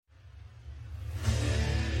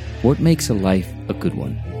What makes a life a good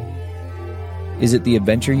one? Is it the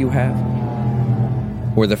adventure you have?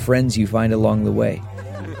 Or the friends you find along the way?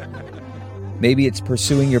 Maybe it's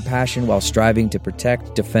pursuing your passion while striving to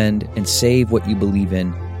protect, defend, and save what you believe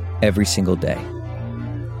in every single day.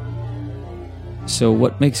 So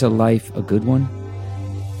what makes a life a good one?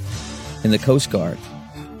 In the Coast Guard,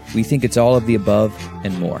 we think it's all of the above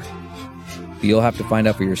and more. But you'll have to find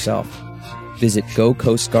out for yourself. Visit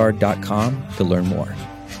gocoastguard.com to learn more.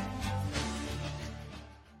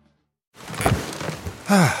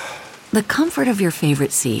 The comfort of your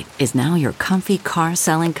favorite seat is now your comfy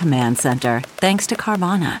car-selling command center, thanks to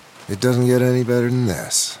Carvana. It doesn't get any better than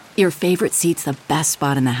this. Your favorite seat's the best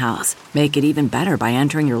spot in the house. Make it even better by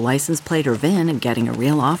entering your license plate or VIN and getting a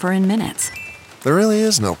real offer in minutes. There really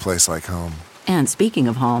is no place like home. And speaking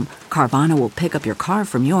of home, Carvana will pick up your car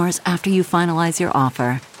from yours after you finalize your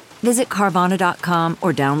offer. Visit Carvana.com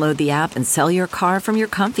or download the app and sell your car from your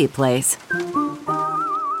comfy place.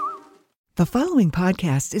 The following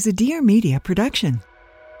podcast is a Dear Media production.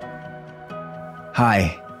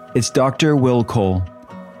 Hi, it's Dr. Will Cole.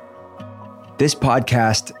 This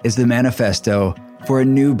podcast is the manifesto for a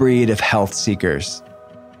new breed of health seekers.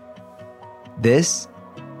 This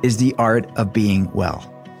is the art of being well.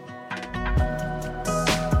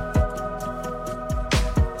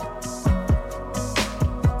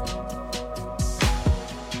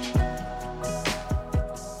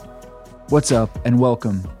 What's up, and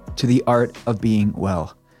welcome to the art of being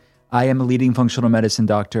well. I am a leading functional medicine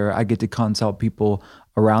doctor. I get to consult people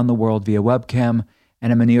around the world via webcam,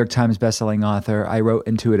 and I'm a New York Times bestselling author. I wrote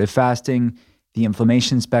Intuitive Fasting, The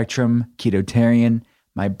Inflammation Spectrum, Ketotarian.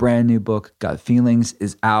 My brand new book, Gut Feelings,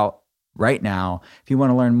 is out right now. If you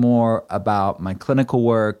want to learn more about my clinical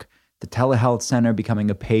work, the telehealth center,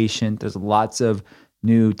 becoming a patient, there's lots of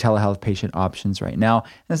new telehealth patient options right now.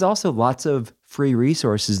 And there's also lots of free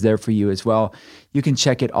resources there for you as well. You can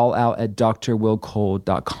check it all out at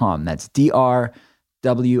drwillcole.com. That's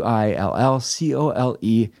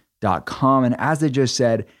drwillcole.com. And as I just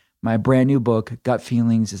said, my brand new book, Gut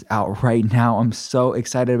Feelings, is out right now. I'm so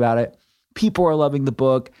excited about it. People are loving the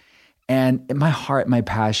book. And in my heart, my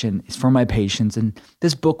passion is for my patients. And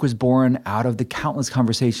this book was born out of the countless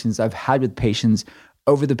conversations I've had with patients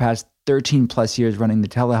over the past 13 plus years running the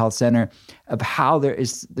telehealth center, of how there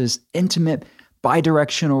is this intimate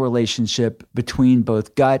bidirectional relationship between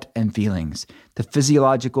both gut and feelings, the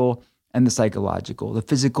physiological and the psychological, the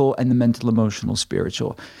physical and the mental, emotional,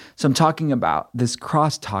 spiritual. So I'm talking about this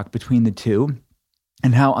crosstalk between the two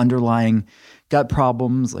and how underlying gut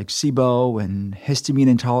problems like SIBO and histamine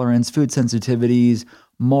intolerance, food sensitivities,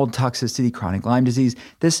 mold toxicity, chronic Lyme disease,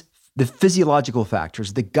 the physiological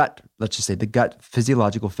factors, the gut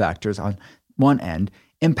physiological factors on one end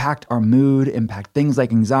impact our mood, impact things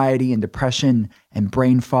like anxiety and depression and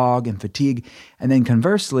brain fog and fatigue. And then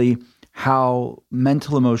conversely, how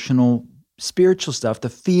mental, emotional, spiritual stuff, the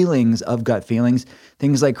feelings of gut feelings,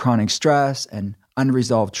 things like chronic stress and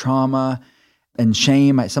unresolved trauma and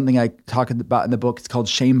shame, something I talk about in the book, it's called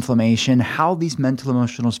shameflammation, how these mental,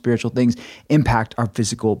 emotional, spiritual things impact our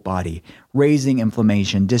physical body, raising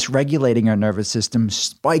inflammation, dysregulating our nervous system,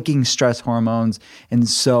 spiking stress hormones, and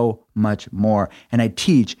so much more. And I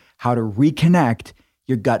teach how to reconnect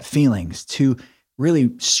your gut feelings to really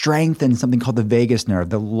strengthen something called the vagus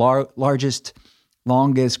nerve, the largest,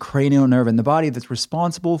 longest cranial nerve in the body that's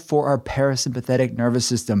responsible for our parasympathetic nervous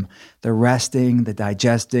system, the resting, the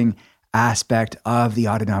digesting aspect of the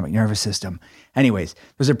autonomic nervous system. Anyways,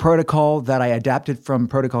 there's a protocol that I adapted from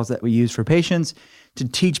protocols that we use for patients to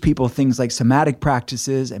teach people things like somatic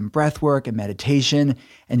practices and breath work and meditation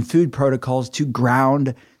and food protocols to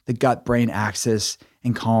ground the gut-brain axis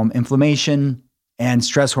and calm inflammation and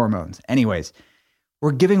stress hormones. Anyways,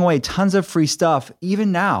 we're giving away tons of free stuff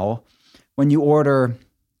even now when you order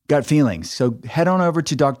Gut Feelings. So head on over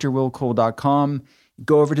to drwillcole.com.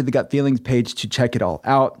 Go over to the Gut Feelings page to check it all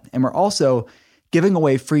out. And we're also giving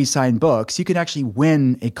away free signed books. You can actually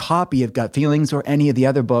win a copy of Gut Feelings or any of the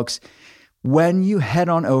other books when you head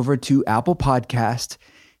on over to Apple Podcast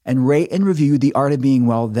and rate and review The Art of Being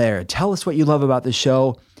Well there. Tell us what you love about the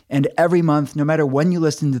show. And every month, no matter when you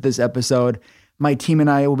listen to this episode, my team and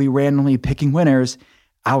I will be randomly picking winners.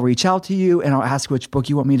 I'll reach out to you and I'll ask which book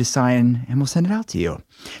you want me to sign, and we'll send it out to you.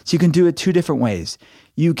 So you can do it two different ways.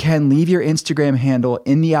 You can leave your Instagram handle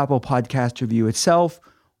in the Apple Podcast review itself,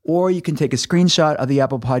 or you can take a screenshot of the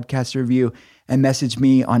Apple Podcast review and message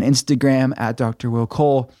me on Instagram at Dr. Will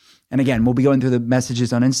Cole. And again, we'll be going through the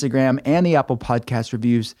messages on Instagram and the Apple Podcast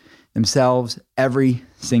reviews themselves every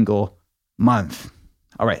single month.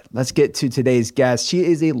 All right, let's get to today's guest. She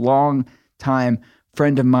is a long-time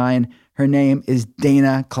friend of mine. Her name is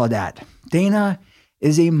Dana Claudat. Dana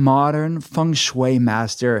is a modern Feng Shui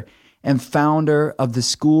master and founder of the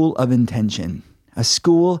School of Intention, a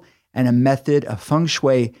school and a method of Feng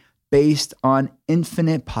Shui based on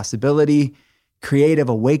infinite possibility, creative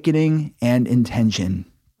awakening, and intention.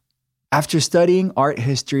 After studying art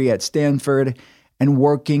history at Stanford and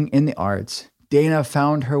working in the arts, Dana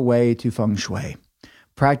found her way to Feng Shui.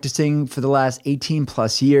 Practicing for the last 18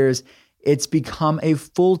 plus years, it's become a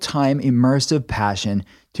full-time immersive passion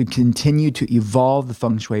to continue to evolve the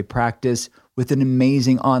Feng Shui practice with an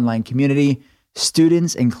amazing online community,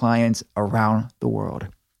 students and clients around the world.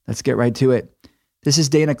 Let's get right to it. This is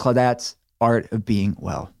Dana Claudat's Art of Being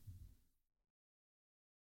Well.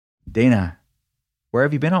 Dana, where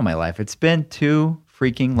have you been all my life? It's been too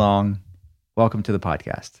freaking long. Welcome to the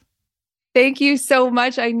podcast. Thank you so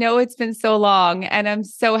much. I know it's been so long, and I'm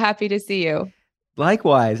so happy to see you.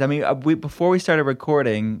 Likewise. I mean, before we started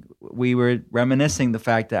recording, we were reminiscing the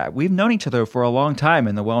fact that we've known each other for a long time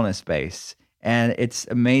in the wellness space. And it's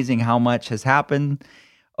amazing how much has happened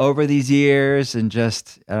over these years, and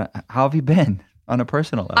just how have you been on a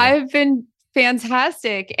personal level? I've been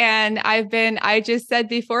fantastic. And I just said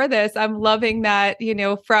before this, I'm loving that,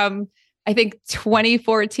 from I think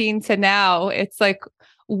 2014 to now, it's like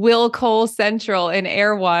Will Cole Central in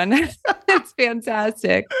Air One. It's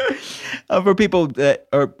fantastic. For people that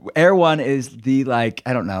Air One is the,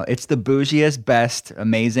 it's the bougiest, best,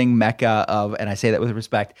 amazing mecca of, and I say that with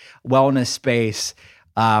respect, wellness space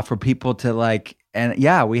for people to like. And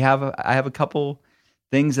yeah, I have a couple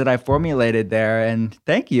things that I formulated there, and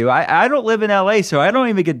thank you. I don't live in LA, so I don't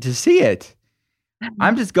even get to see it.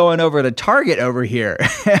 I'm just going over to Target over here,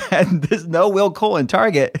 and there's no Will Cole in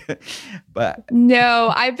Target. But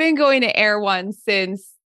no, I've been going to Air One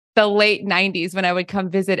since the late 90s when I would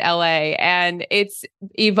come visit LA, and it's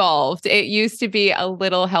evolved. It used to be a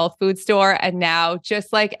little health food store, and now,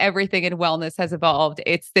 just like everything in wellness has evolved,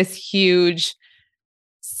 it's this huge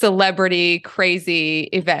celebrity crazy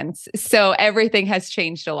event. So everything has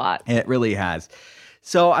changed a lot. It really has.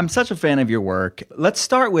 So I'm such a fan of your work. Let's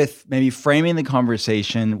start with maybe framing the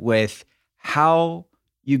conversation with how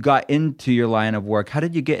you got into your line of work. How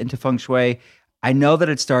did you get into Feng Shui? I know that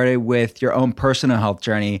it started with your own personal health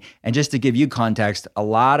journey. And just to give you context, a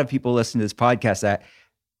lot of people listen to this podcast that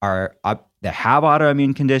have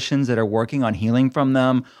autoimmune conditions, that are working on healing from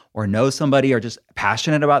them, or know somebody, or just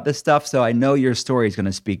passionate about this stuff. So I know your story is going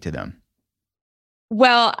to speak to them.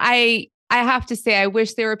 Well, I have to say, I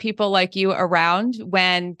wish there were people like you around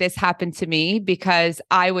when this happened to me, because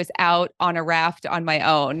I was out on a raft on my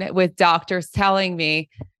own with doctors telling me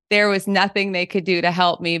there was nothing they could do to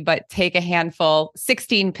help me but take a handful,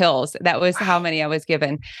 16 pills. That was how many I was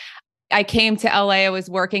given. I came to LA, I was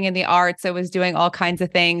working in the arts, I was doing all kinds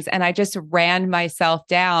of things, and I just ran myself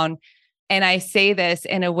down. And I say this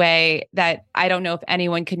in a way that I don't know if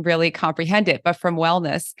anyone can really comprehend it, but from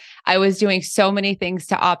wellness, I was doing so many things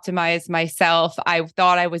to optimize myself. I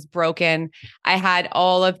thought I was broken. I had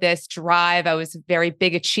all of this drive. I was a very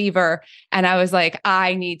big achiever. And I was like,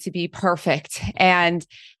 I need to be perfect. And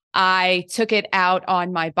I took it out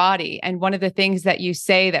on my body. And one of the things that you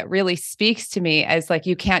say that really speaks to me is like,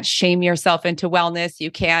 you can't shame yourself into wellness. You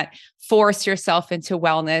can't force yourself into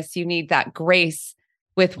wellness. You need that grace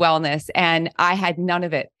with wellness. And I had none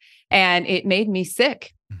of it. And it made me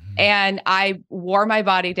sick. Mm-hmm. And I wore my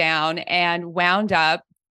body down and wound up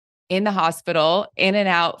in the hospital, in and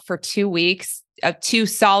out for 2 weeks, 2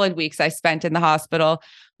 solid weeks I spent in the hospital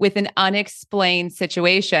with an unexplained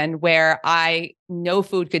situation where no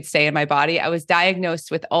food could stay in my body. I was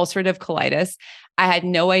diagnosed with ulcerative colitis. I had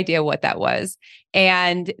no idea what that was.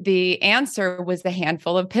 And the answer was the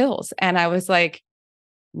handful of pills. And I was like,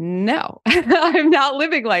 no, I'm not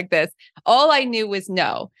living like this. All I knew was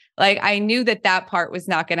no. Like, I knew that part was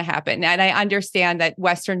not going to happen. And I understand that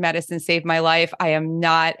Western medicine saved my life. I am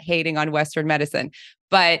not hating on Western medicine,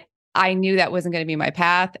 but I knew that wasn't going to be my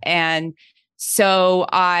path. And so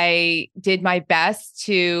I did my best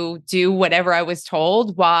to do whatever I was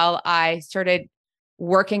told while I started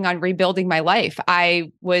working on rebuilding my life.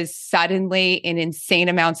 I was suddenly in insane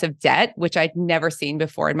amounts of debt, which I'd never seen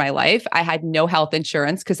before in my life. I had no health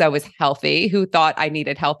insurance because I was healthy. Who thought I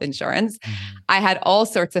needed health insurance? Mm-hmm. I had all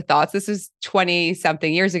sorts of thoughts. This was 20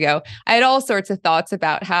 something years ago. I had all sorts of thoughts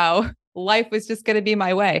about how life was just going to be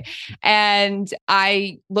my way. And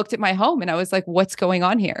I looked at my home and I was like, what's going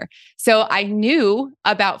on here? So I knew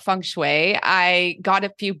about Feng Shui. I got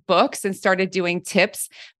a few books and started doing tips,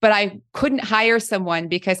 but I couldn't hire someone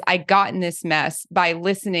because I got in this mess by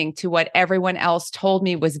listening to what everyone else told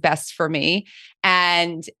me was best for me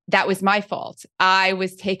And that was my fault. I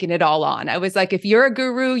was taking it all on. I was like, if you're a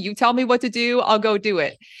guru, you tell me what to do, I'll go do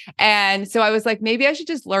it. And so I was like, maybe I should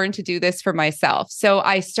just learn to do this for myself. So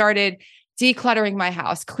I started decluttering my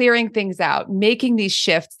house, clearing things out, making these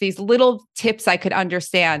shifts, these little tips I could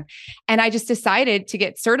understand. And I just decided to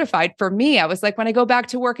get certified for me. I was like, when I go back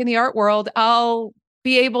to work in the art world, I'll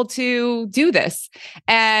be able to do this.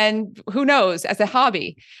 And who knows, as a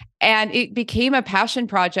hobby. And it became a passion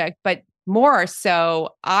project, but more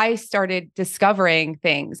so, I started discovering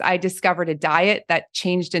things. I discovered a diet that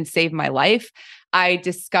changed and saved my life. I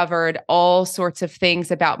discovered all sorts of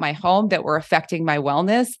things about my home that were affecting my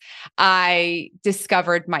wellness. I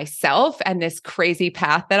discovered myself and this crazy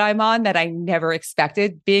path that I'm on that I never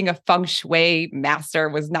expected. Being a Feng Shui master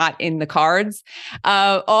was not in the cards.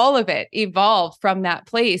 All of it evolved from that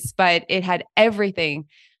place, but it had everything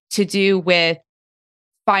to do with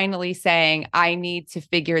finally saying, I need to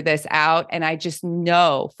figure this out. And I just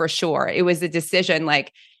know for sure it was a decision.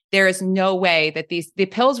 Like, there is no way that the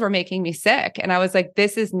pills were making me sick. And I was like,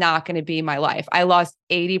 this is not going to be my life. I lost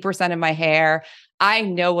 80% of my hair. I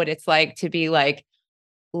know what it's like to be like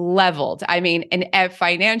leveled. I mean, and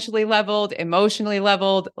financially leveled, emotionally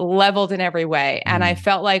leveled in every way. And I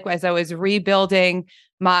felt like as I was rebuilding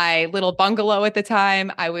my little bungalow at the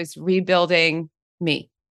time, I was rebuilding me.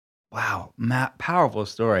 Wow, powerful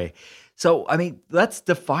story. So, I mean, let's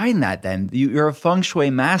define that then. You're a Feng Shui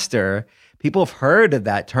master. People have heard of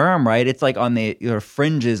that term, right? It's like on the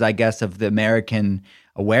fringes, I guess, of the American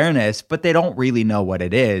awareness, but they don't really know what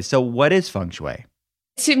it is. So what is Feng Shui?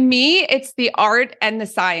 To me, it's the art and the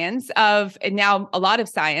science of, and now a lot of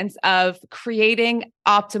science of creating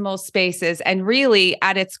optimal spaces. And really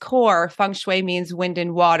at its core, Feng Shui means wind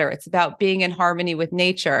and water. It's about being in harmony with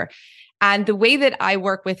nature. And the way that I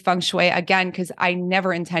work with Feng Shui, again, because I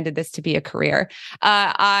never intended this to be a career,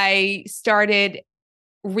 I started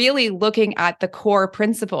really looking at the core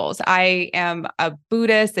principles. I am a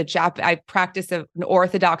Buddhist, I practice an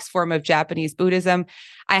orthodox form of Japanese Buddhism.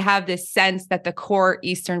 I have this sense that the core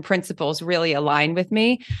Eastern principles really align with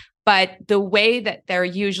me. But the way that they're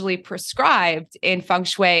usually prescribed in Feng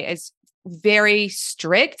Shui is very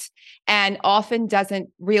strict and often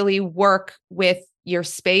doesn't really work with your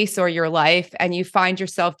space or your life, and you find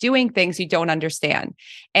yourself doing things you don't understand.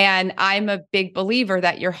 And I'm a big believer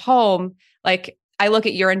that your home, like I look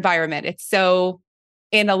at your environment, it's so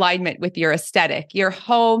in alignment with your aesthetic. Your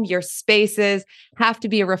home, your spaces have to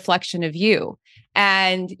be a reflection of you.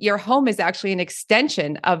 And your home is actually an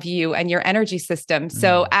extension of you and your energy system.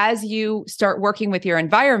 So as you start working with your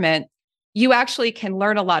environment, you actually can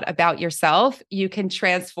learn a lot about yourself. You can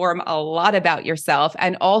transform a lot about yourself,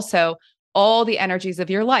 and also all the energies of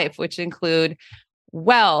your life, which include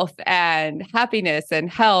wealth and happiness and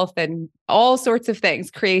health and all sorts of things,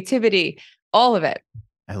 creativity, all of it.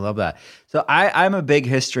 I love that. So I'm a big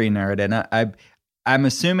history nerd, and I'm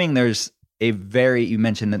assuming there's you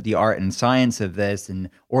mentioned that the art and science of this and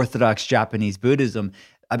Orthodox Japanese Buddhism.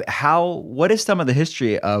 What is some of the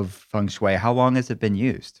history of Feng Shui? How long has it been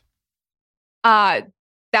used?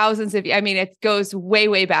 Thousands of, I mean, it goes way,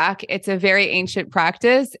 way back. It's a very ancient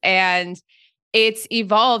practice, and it's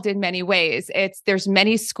evolved in many ways. There's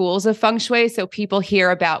many schools of Feng Shui. So people hear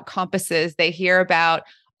about compasses, they hear about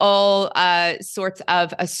all sorts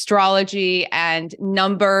of astrology and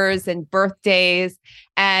numbers and birthdays.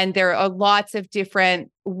 And there are lots of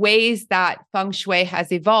different ways that Feng Shui has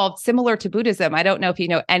evolved, similar to Buddhism. I don't know if you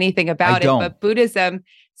know anything about it, but Buddhism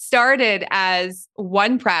started as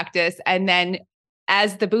one practice, and then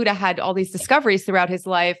as the Buddha had all these discoveries throughout his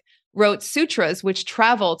life, wrote sutras, which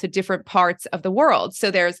travel to different parts of the world. So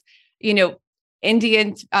there's,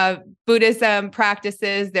 Indian Buddhism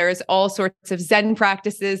practices, there's all sorts of Zen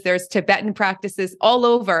practices, there's Tibetan practices all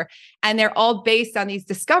over, and they're all based on these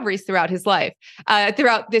discoveries throughout his life,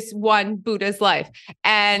 throughout this one Buddha's life.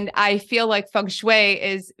 And I feel like Feng Shui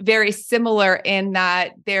is very similar in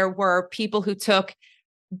that there were people who took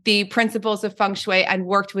the principles of Feng Shui and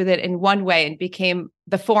worked with it in one way and became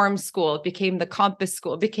the form school, it became the compass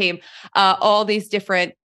school, it became all these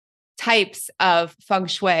different types of Feng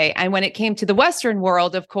Shui. And when it came to the Western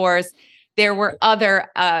world, of course, there were other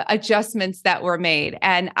adjustments that were made.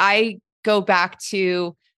 And I go back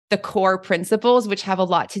to the core principles, which have a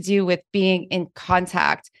lot to do with being in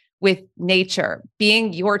contact with nature,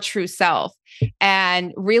 being your true self,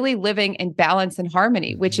 and really living in balance and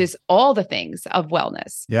harmony, which is all the things of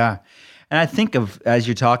wellness. Yeah. And I think of, as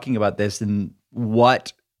you're talking about this, and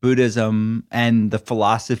what Buddhism and the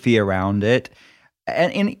philosophy around it,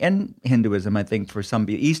 and Hinduism, I think for some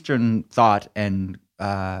Eastern thought and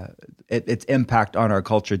its impact on our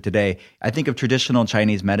culture today. I think of traditional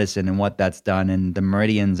Chinese medicine and what that's done, and the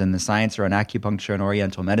meridians and the science around acupuncture and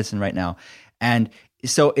Oriental medicine right now. And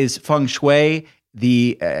so, is Feng Shui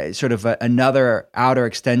the sort of another outer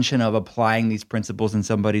extension of applying these principles in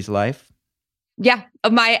somebody's life? Yeah.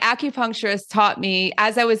 My acupuncturist taught me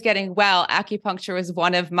as I was getting well, acupuncture was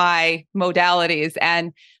one of my modalities.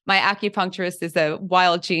 And my acupuncturist is a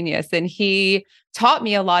wild genius. And he taught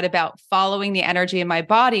me a lot about following the energy in my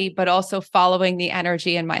body, but also following the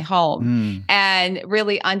energy in my home and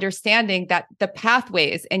really understanding that the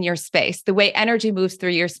pathways in your space, the way energy moves through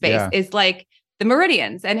your space is like the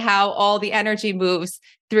meridians and how all the energy moves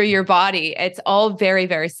through your body. It's all very,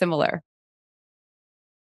 very similar.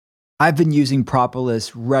 I've been using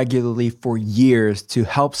propolis regularly for years to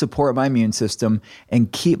help support my immune system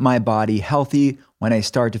and keep my body healthy when I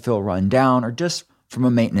start to feel run down or just from a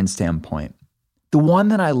maintenance standpoint. The one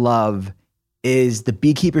that I love is the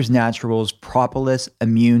Beekeeper's Naturals Propolis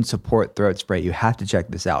Immune Support Throat Spray. You have to check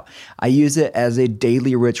this out. I use it as a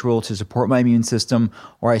daily ritual to support my immune system,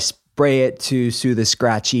 or I spray it to soothe a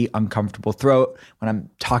scratchy, uncomfortable throat when I'm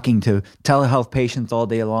talking to telehealth patients all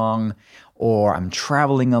day long, or I'm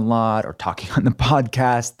traveling a lot, or talking on the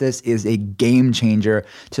podcast. This is a game changer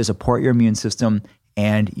to support your immune system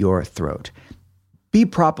and your throat. Bee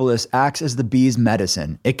propolis acts as the bee's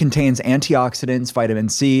medicine. It contains antioxidants, vitamin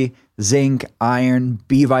C, zinc, iron,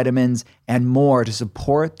 B vitamins, and more to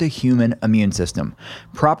support the human immune system.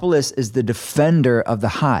 Propolis is the defender of the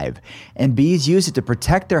hive, and bees use it to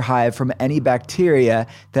protect their hive from any bacteria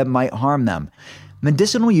that might harm them.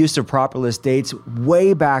 Medicinal use of propolis dates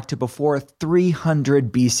way back to before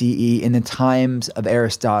 300 BCE in the times of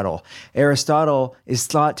Aristotle. Aristotle is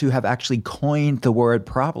thought to have actually coined the word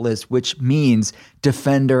propolis, which means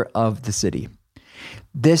defender of the city.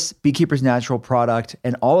 This Beekeeper's Natural product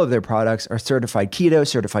and all of their products are certified keto,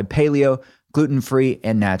 certified paleo, gluten-free,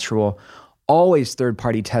 and natural. Always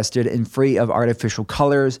third-party tested and free of artificial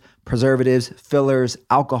colors, preservatives, fillers,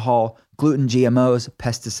 alcohol, gluten, GMOs,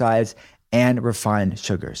 pesticides, and refined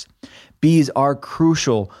sugars. Bees are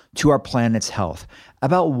crucial to our planet's health.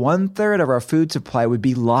 About 1/3 of our food supply would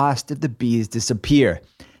be lost if the bees disappear.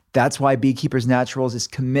 That's why Beekeeper's Naturals is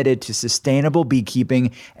committed to sustainable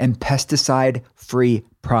beekeeping and pesticide-free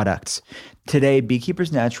products. Today,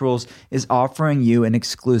 Beekeeper's Naturals is offering you an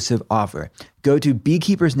exclusive offer. Go to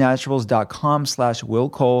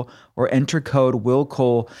beekeepersnaturals.com/willcole or enter code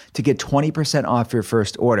willcole to get 20% off your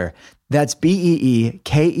first order. That's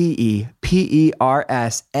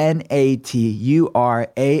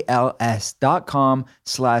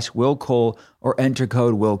beekeepersnaturals.com/willcole or enter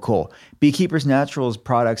code willcole. Beekeeper's Naturals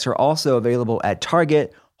products are also available at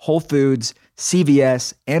Target, Whole Foods,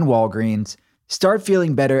 CVS, and Walgreens. Start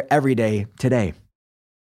feeling better every day today.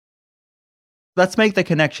 Let's make the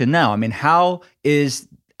connection now. I mean, how is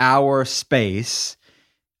our space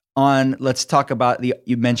on, let's talk about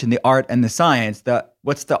you mentioned the art and the science.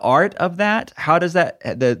 What's the art of that? How does that,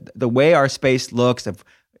 the way our space looks,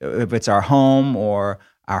 if it's our home or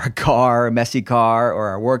our car, messy car, or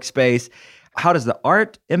our workspace, how does the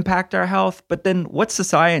art impact our health? But then what's the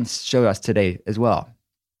science show us today as well?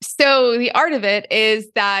 So the art of it is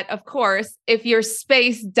that, of course, if your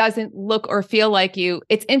space doesn't look or feel like you,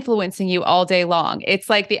 it's influencing you all day long. It's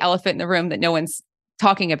like the elephant in the room that no one's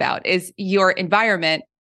talking about is your environment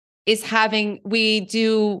is we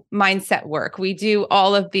do mindset work. We do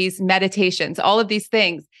all of these meditations, all of these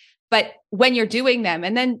things. But when you're doing them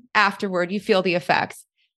and then afterward, you feel the effects,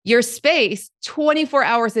 your space 24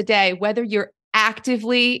 hours a day, whether you're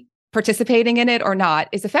actively participating in it or not,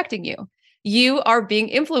 is affecting you. You are being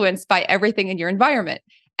influenced by everything in your environment.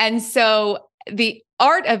 And so the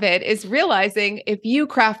art of it is realizing if you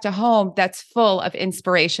craft a home that's full of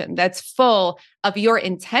inspiration, that's full of your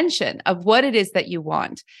intention of what it is that you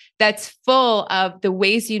want, that's full of the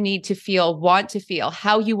ways you need to feel, want to feel,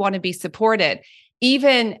 how you want to be supported,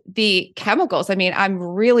 even the chemicals. I mean, I'm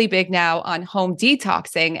really big now on home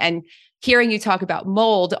detoxing and hearing you talk about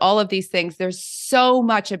mold, all of these things. There's so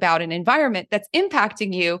much about an environment that's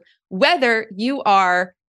impacting you, whether you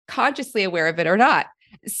are consciously aware of it or not.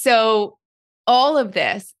 So all of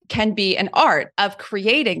this can be an art of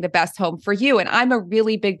creating the best home for you. And I'm a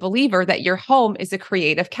really big believer that your home is a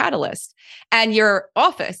creative catalyst, and your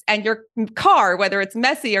office and your car, whether it's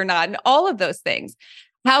messy or not, and all of those things.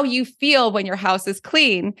 How you feel when your house is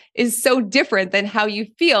clean is so different than how you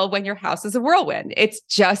feel when your house is a whirlwind. It's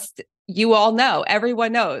just, you all know,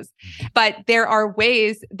 everyone knows. But there are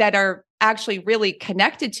ways that are actually really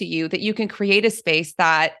connected to you that you can create a space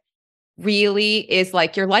that really is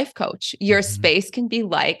like your life coach. Your space can be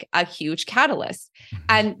like a huge catalyst.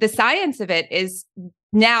 And the science of it is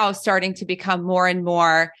now starting to become more and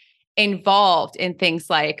more involved in things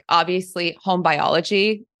like obviously home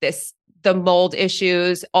biology, the mold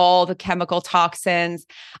issues, all the chemical toxins.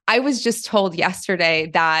 I was just told yesterday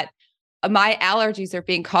that my allergies are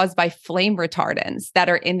being caused by flame retardants that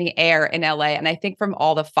are in the air in LA. And I think from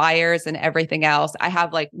all the fires and everything else, I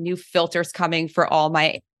have like new filters coming for all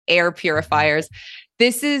my air purifiers.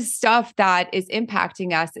 This is stuff that is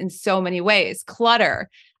impacting us in so many ways. Clutter,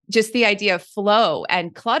 just the idea of flow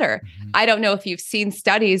and clutter. I don't know if you've seen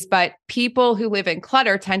studies, but people who live in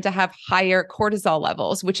clutter tend to have higher cortisol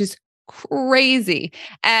levels, which is crazy.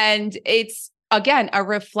 And it's, again, a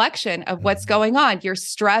reflection of what's going on. You're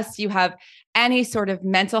stressed, you have any sort of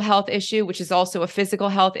mental health issue, which is also a physical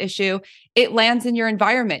health issue. It lands in your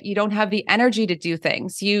environment. You don't have the energy to do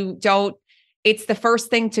things. It's the first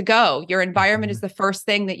thing to go. Your environment is the first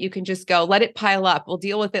thing that you can just go, let it pile up. We'll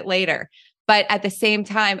deal with it later. But at the same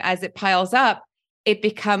time, as it piles up, it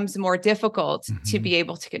becomes more difficult to be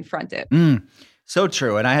able to confront it. So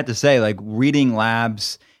true. And I had to say, like, reading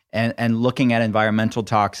labs and looking at environmental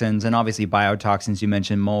toxins and obviously biotoxins, you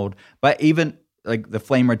mentioned mold, but even like the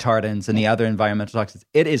flame retardants and the other environmental toxins,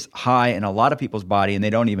 it is high in a lot of people's body and they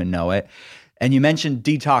don't even know it. And you mentioned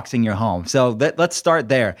detoxing your home. So let's start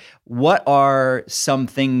there. What are some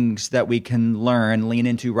things that we can lean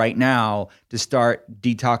into right now to start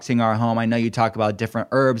detoxing our home? I know you talk about different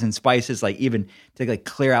herbs and spices, like even to like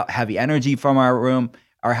clear out heavy energy from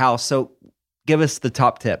our house. So give us the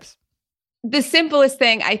top tips. The simplest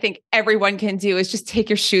thing I think everyone can do is just take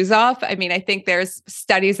your shoes off. I mean, I think there's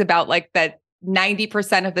studies about like that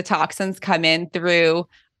 90% of the toxins come in through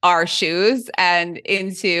our shoes and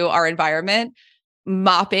into our environment.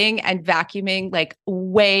 Mopping and vacuuming like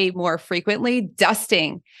way more frequently.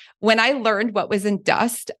 Dusting. When I learned what was in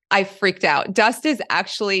dust, I freaked out. Dust is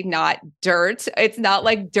actually not dirt. It's not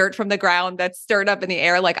like dirt from the ground that's stirred up in the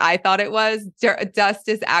air like I thought it was. Dust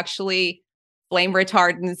is actually flame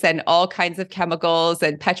retardants and all kinds of chemicals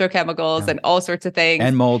and petrochemicals and all sorts of things.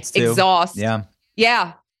 And molds too. Exhaust. Yeah.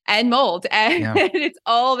 Yeah. And mold. And it's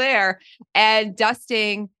all there. And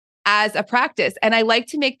dusting as a practice. And I like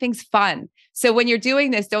to make things fun. So when you're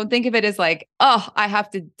doing this, don't think of it as like, oh, I have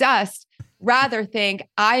to dust. Rather think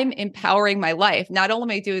I'm empowering my life. Not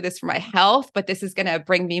only am I doing this for my health, but this is going to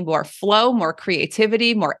bring me more flow, more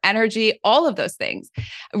creativity, more energy, all of those things.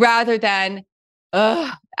 Rather than,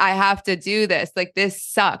 oh, I have to do this. Like, this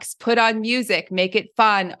sucks. Put on music, make it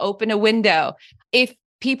fun, open a window. If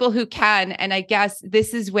people who can, and I guess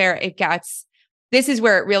this is where it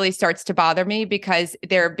really starts to bother me, because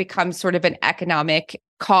there becomes sort of an economic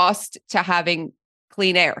cost to having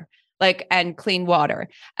clean air, and clean water.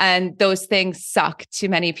 And those things suck to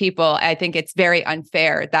many people. I think it's very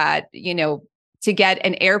unfair that, to get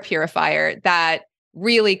an air purifier that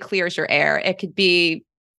really clears your air, it could be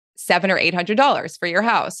 $700 or $800 for your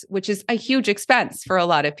house, which is a huge expense for a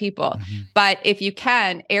lot of people. But if you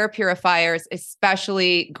can, air purifiers,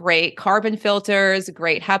 especially great carbon filters,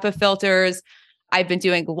 great HEPA filters. I've been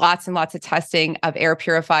doing lots and lots of testing of air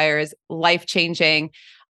purifiers, life-changing,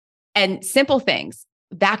 and simple things.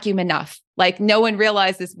 Vacuum enough. Like, no one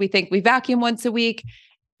realizes, we think we vacuum once a week.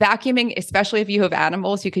 Vacuuming, especially if you have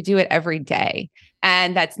animals, you could do it every day.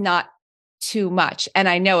 And that's not too much. And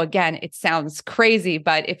I know, again, it sounds crazy,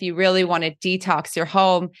 but if you really want to detox your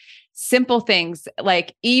home, simple things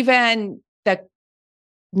like even the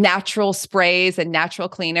natural sprays and natural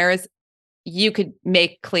cleaners, you could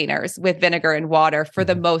make cleaners with vinegar and water for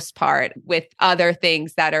the most part, with other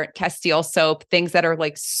things that are Castile soap, things that are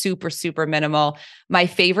like super, super minimal. My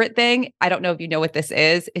favorite thing, I don't know if you know what this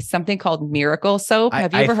is something called Miracle Soap.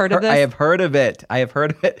 Have you ever heard of this? I have heard of it.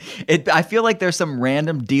 I feel like there's some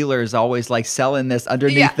random dealers always like selling this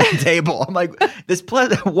underneath the table. I'm like,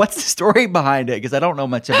 what's the story behind it? Because I don't know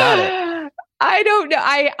much about it. I don't know.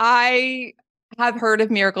 I have heard of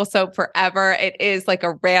Miracle Soap forever. It is like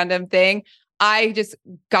a random thing. I just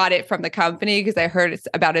got it from the company because I heard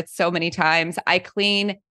about it so many times.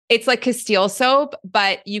 It's like Castile soap,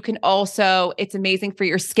 but you can also, it's amazing for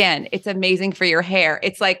your skin. It's amazing for your hair.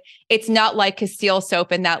 It's not like Castile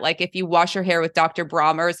soap in that, like, if you wash your hair with Dr.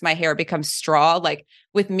 Brommer's, my hair becomes straw. Like,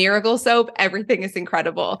 with Miracle Soap, everything is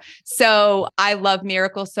incredible. So I love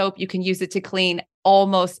Miracle Soap. You can use it to clean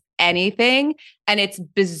almost anything. And it's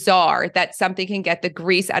bizarre that something can get the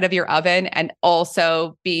grease out of your oven and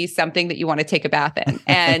also be something that you want to take a bath in.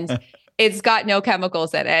 And it's got no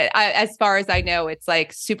chemicals in it. As far as I know, it's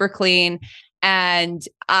like super clean. And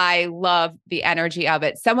I love the energy of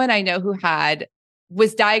it. Someone I know who had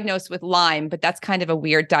was diagnosed with Lyme, but that's kind of a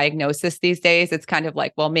weird diagnosis these days. It's kind of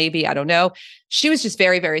like, well, maybe, I don't know. She was just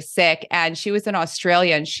very, very sick. And she was in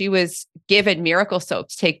Australia and she was given miracle soap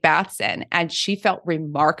to take baths in. And she felt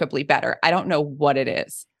remarkably better. I don't know what it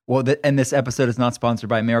is. Well, and this episode is not sponsored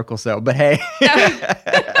by Miracle Soap, but hey,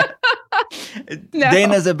 No.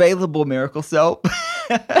 Dana's available Miracle Soap.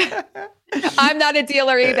 I'm not a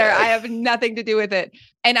dealer either. I have nothing to do with it.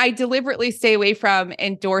 And I deliberately stay away from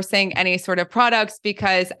endorsing any sort of products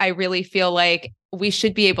because I really feel like we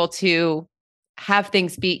should be able to have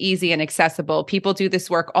things be easy and accessible. People do this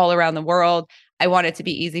work all around the world. I want it to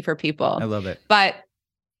be easy for people. I love it. But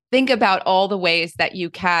think about all the ways that you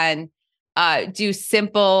can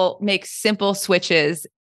make simple switches.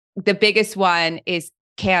 The biggest one is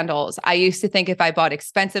candles. I used to think if I bought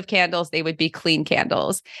expensive candles, they would be clean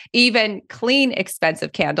candles. Even clean,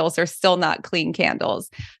 expensive candles are still not clean candles.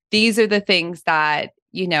 These are the things that,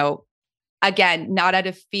 again, not out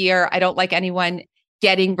of fear. I don't like anyone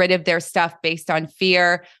getting rid of their stuff based on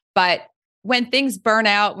fear. But when things burn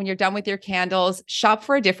out, when you're done with your candles, shop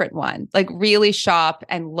for a different one. Like really shop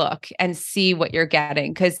and look and see what you're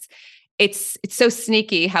getting. Because it's so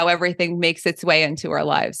sneaky how everything makes its way into our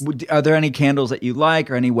lives. Are there any candles that you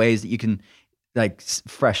like or any ways that you can like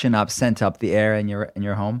freshen up, scent up the air in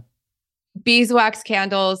your home? Beeswax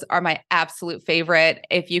candles are my absolute favorite.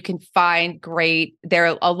 If you can find great, there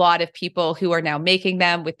are a lot of people who are now making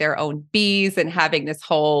them with their own bees and having this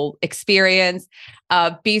whole experience.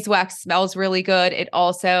 Beeswax smells really good. It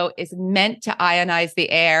also is meant to ionize the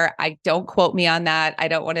air. Don't quote me on that. I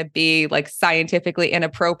don't want to be like scientifically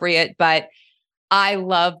inappropriate, but I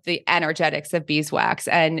love the energetics of beeswax.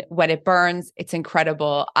 And when it burns, it's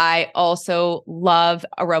incredible. I also love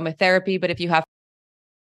aromatherapy, but if you have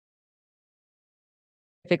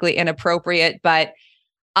inappropriate, but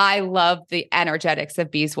I love the energetics of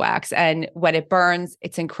beeswax. And when it burns,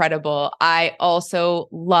 it's incredible. I also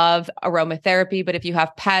love aromatherapy, but if you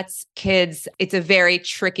have pets, kids, it's a very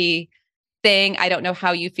tricky thing. I don't know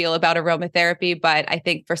how you feel about aromatherapy, but I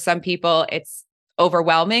think for some people it's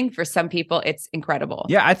overwhelming. For some people, it's incredible.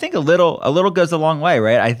 Yeah, I think a little goes a long way,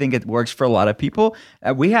 right? I think it works for a lot of people.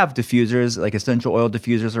 We have diffusers, like essential oil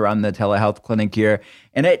diffusers around the telehealth clinic here.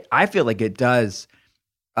 And I feel like it does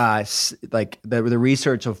like the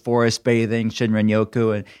research of forest bathing,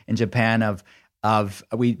 Shinrin-yoku in Japan of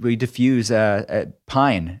we diffuse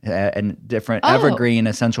pine and different evergreen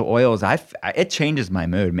essential oils. It changes my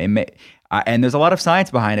mood. And there's a lot of science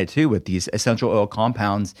behind it too with these essential oil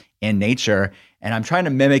compounds in nature. And I'm trying to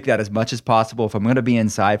mimic that as much as possible. If I'm going to be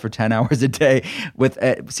inside for 10 hours a day with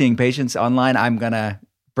seeing patients online, I'm going to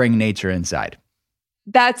bring nature inside.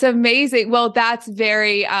 That's amazing. Well, that's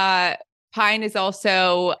very pine is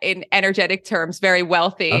also, in energetic terms, very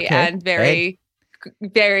wealthy and very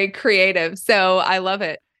creative. So I love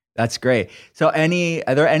it. That's great. So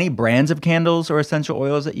are there any brands of candles or essential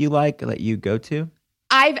oils that you like, that you go to?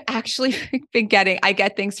 I've actually I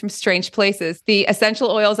get things from strange places. The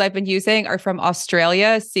essential oils I've been using are from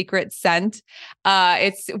Australia, Secret Scent.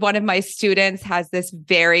 It's one of my students has this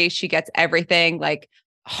she gets everything like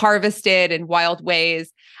harvested in wild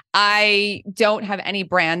ways. I don't have any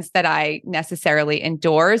brands that I necessarily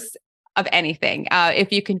endorse of anything.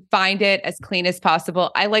 If you can find it as clean as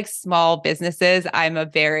possible. I like small businesses. I'm a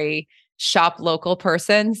very shop local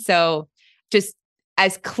person. So just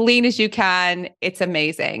as clean as you can, it's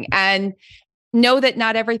amazing. And know that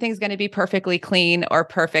not everything's going to be perfectly clean or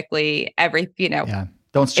perfectly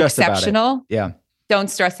Don't stress exceptional. about it. Yeah. Don't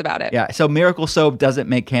stress about it. Yeah. So Miracle Soap doesn't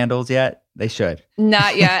make candles yet. They should.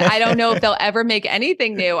 Not yet. I don't know if they'll ever make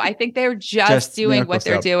anything new. I think they're just doing Miracle what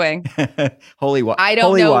they're Soap. doing. Holy water. I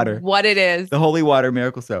don't know what it is. The holy water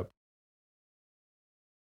Miracle Soap.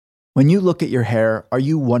 When you look at your hair, are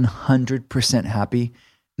you 100% happy?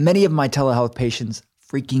 Many of my telehealth patients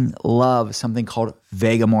freaking love something called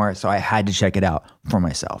Vegamore, so I had to check it out for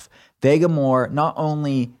myself. Vegamore not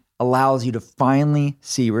only allows you to finally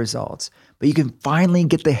see results, but you can finally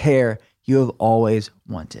get the hair you have always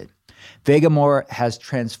wanted. Vegamore has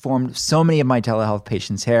transformed so many of my telehealth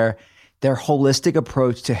patients' hair. Their holistic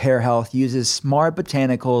approach to hair health uses smart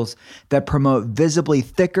botanicals that promote visibly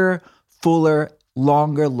thicker, fuller,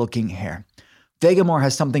 longer-looking hair. Vegamore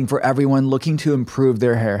has something for everyone looking to improve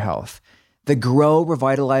their hair health. The Grow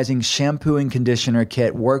Revitalizing Shampoo and Conditioner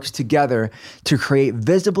Kit works together to create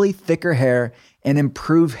visibly thicker hair and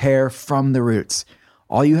improve hair from the roots.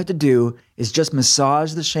 All you have to do is just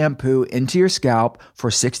massage the shampoo into your scalp for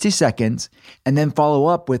 60 seconds and then follow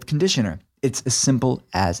up with conditioner. It's as simple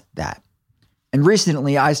as that. And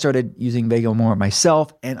recently I started using Vegamore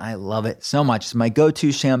myself and I love it so much. It's my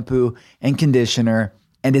go-to shampoo and conditioner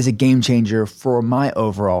and is a game changer for my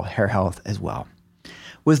overall hair health as well.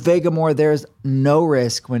 With Vegamour, there's no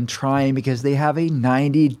risk when trying because they have a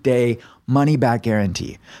 90-day money-back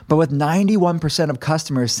guarantee. But with 91% of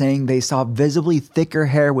customers saying they saw visibly thicker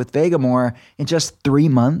hair with Vegamour in just 3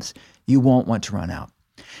 months, you won't want to run out.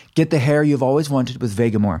 Get the hair you've always wanted with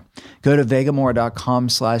Vegamour. Go to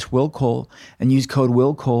vegamour.com/willcole and use code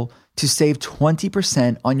willcole to save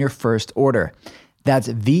 20% on your first order. That's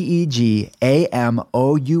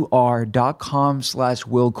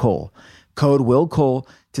vegamour.com/willcole. Code willcole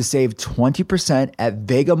to save 20% at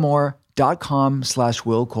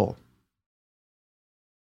vegamour.com/willcole.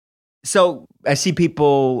 So I see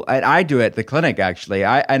people, and I do it at the clinic actually,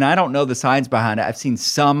 I don't know the science behind it. I've seen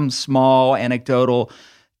some small anecdotal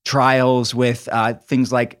trials with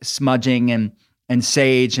things like smudging and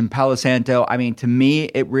sage and Palo Santo. I mean, to me,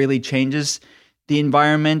 it really changes the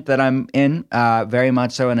environment that I'm in, very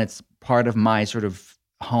much so, and it's part of my sort of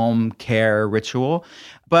home care ritual.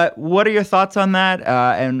 But what are your thoughts on that?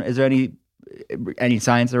 And is there any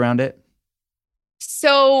science around it?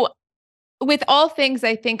 So with all things,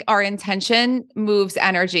 I think our intention moves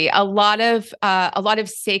energy. A lot of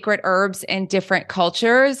sacred herbs in different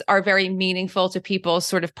cultures are very meaningful to people's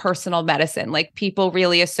sort of personal medicine. Like people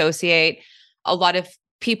really associate, a lot of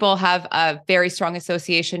people have a very strong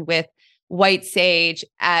association with white sage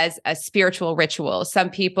as a spiritual ritual. Some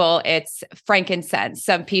people, it's frankincense.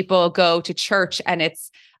 Some people go to church and it's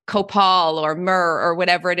copal or myrrh or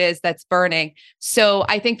whatever it is that's burning. So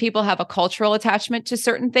I think people have a cultural attachment to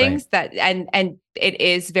certain things, right, that, and it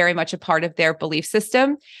is very much a part of their belief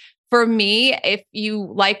system. For me, if you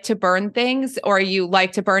like to burn things or you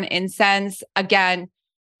like to burn incense, again,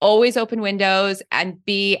 always open windows and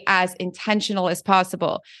be as intentional as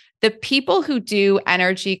possible. The people who do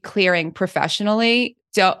energy clearing professionally,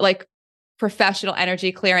 don't like professional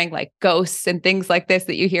energy clearing, like ghosts and things like this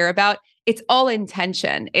that you hear about. It's all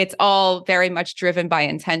intention. It's all very much driven by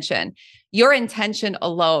intention. Your intention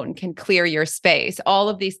alone can clear your space. All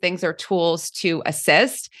of these things are tools to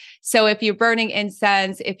assist. So if you're burning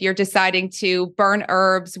incense, if you're deciding to burn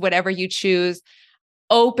herbs, whatever you choose,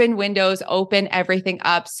 open windows, open everything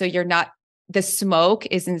up so you're not, the smoke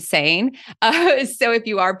is insane. So if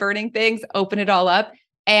you are burning things, open it all up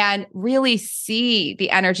and really see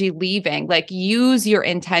the energy leaving. Like use your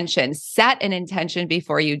intention, set an intention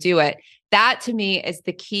before you do it. That to me is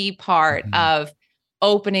the key part of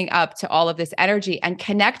opening up to all of this energy and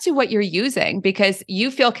connect to what you're using because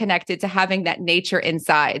you feel connected to having that nature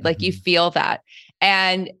inside. Like you feel that.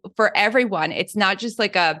 And for everyone, it's not just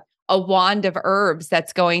like a wand of herbs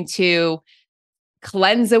that's going to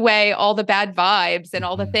cleanse away all the bad vibes and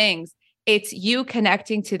all the things. It's you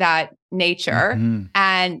connecting to that nature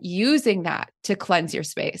and using that to cleanse your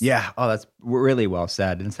space. Yeah. Oh, that's really well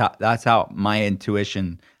said. And that's how my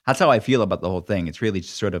intuition, that's how I feel about the whole thing. It's really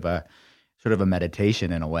just sort of a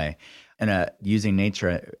meditation in a way and using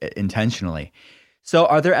nature intentionally. So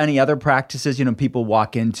are there any other practices, people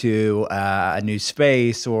walk into a new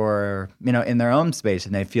space or, in their own space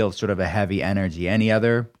and they feel sort of a heavy energy? Any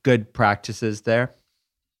other good practices there?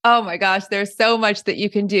 Oh my gosh, there's so much that you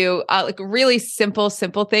can do, like really simple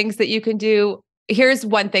things that you can do. Here's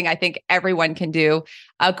one thing I think everyone can do.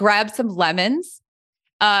 Grab some lemons.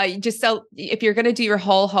 If you're going to do your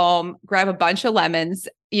whole home, grab a bunch of lemons.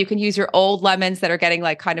 You can use your old lemons that are getting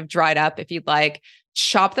like kind of dried up if you'd like,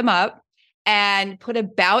 chop them up and put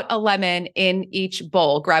about a lemon in each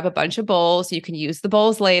bowl. Grab a bunch of bowls. You can use the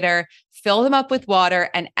bowls later, fill them up with water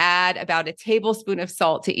and add about a tablespoon of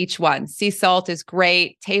salt to each one. Sea salt is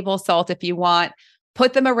great. Table salt if you want.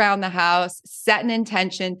 Put them around the house, set an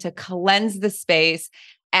intention to cleanse the space.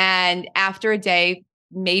 And after a day,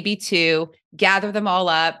 maybe two, gather them all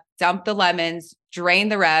up, dump the lemons, drain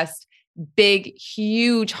the rest. Big,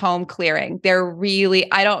 huge home clearing. They're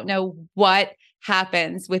really, I don't know what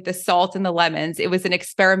happens with the salt and the lemons. It was an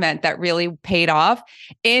experiment that really paid off.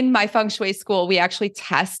 In my Feng Shui school, we actually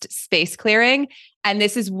test space clearing. And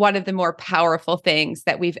this is one of the more powerful things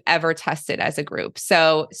that we've ever tested as a group.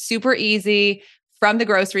 So super easy from the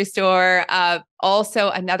grocery store. Also,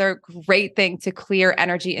 another great thing to clear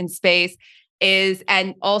energy in space is,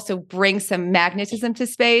 and also bring some magnetism to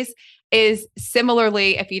space, is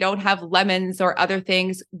similarly, if you don't have lemons or other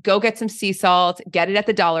things, go get some sea salt, get it at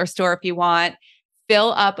the dollar store if you want,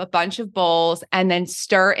 fill up a bunch of bowls and then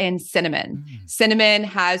stir in cinnamon. Cinnamon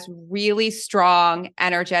has really strong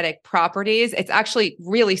energetic properties. It's actually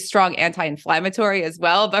really strong anti-inflammatory as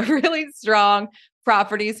well, but really strong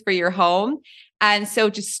properties for your home. And so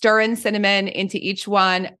just stir in cinnamon into each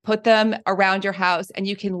one, put them around your house, and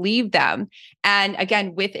you can leave them. And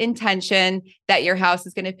again, with intention that your house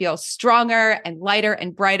is going to feel stronger and lighter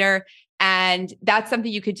and brighter. And that's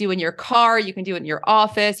something you could do in your car. You can do it in your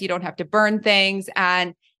office. You don't have to burn things.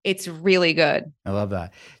 And it's really good. I love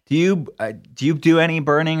that. Do you do any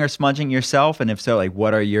burning or smudging yourself? And if so, like,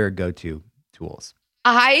 what are your go-to tools?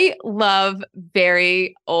 I love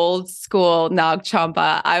very old school Nag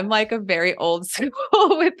Champa. I'm like a very old school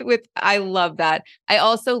with I love that. I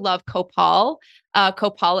also love copal.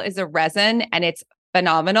 Copal is a resin and it's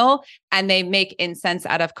phenomenal. And they make incense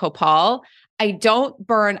out of copal. I don't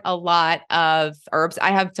burn a lot of herbs. I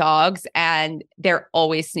have dogs and they're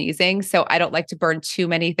always sneezing. So I don't like to burn too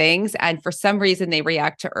many things. And for some reason, they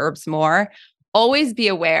react to herbs more. Always be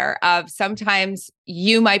aware of sometimes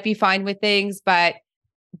you might be fine with things, but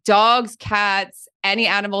dogs, cats, any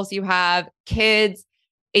animals you have, kids,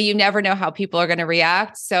 you never know how people are going to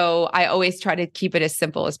react. So I always try to keep it as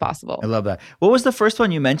simple as possible. I love that. What was the first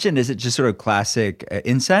one you mentioned? Is it just sort of classic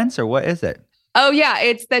incense or what is it? Oh, yeah.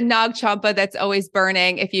 It's the Nag Champa that's always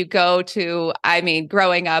burning. If you go to,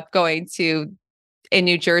 growing up, in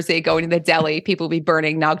New Jersey, going to the deli, people will be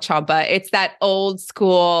burning Nag Champa. It's that old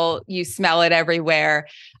school, you smell it everywhere.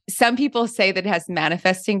 Some people say that it has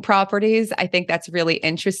manifesting properties. I think that's really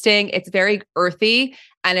interesting. It's very earthy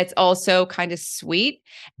and it's also kind of sweet.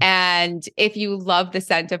 And if you love the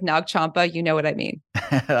scent of Nag Champa, you know what I mean.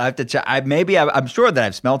 I have to check. I'm sure that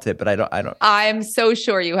I've smelt it, but I don't. I'm so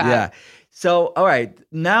sure you have. Yeah. So, all right,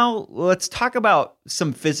 now let's talk about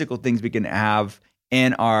some physical things we can have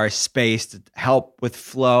in our space to help with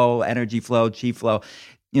flow, energy flow, chi flow.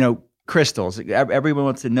 Crystals. Everyone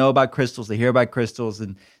wants to know about crystals. They hear about crystals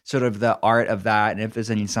and sort of the art of that, and if there's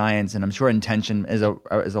any science. And I'm sure intention is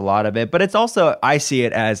a lot of it. But it's also, I see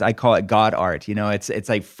it as, I call it God art. It's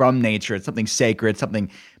like from nature. It's something sacred. Something,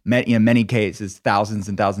 in many cases, thousands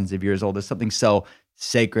and thousands of years old. There's something so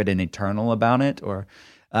sacred and eternal about it.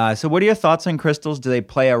 So what are your thoughts on crystals? Do they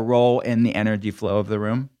play a role in the energy flow of the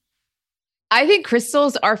room? I think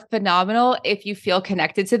crystals are phenomenal if you feel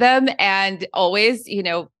connected to them. And always,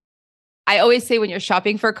 I always say when you're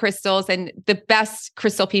shopping for crystals, and the best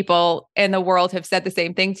crystal people in the world have said the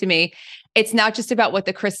same thing to me, it's not just about what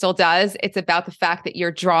the crystal does. It's about the fact that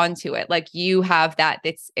you're drawn to it. Like you have that,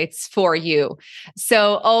 it's for you.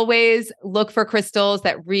 So always look for crystals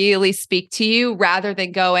that really speak to you rather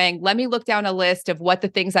than going, let me look down a list of what the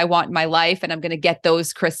things I want in my life and I'm going to get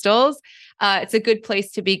those crystals. It's a good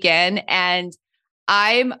place to begin. And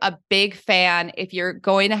I'm a big fan. If you're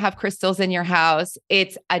going to have crystals in your house,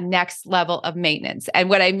 it's a next level of maintenance. And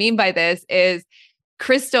what I mean by this is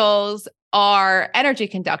crystals are energy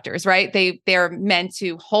conductors, right? They're meant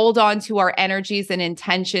to hold on to our energies and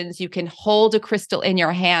intentions. You can hold a crystal in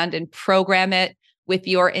your hand and program it with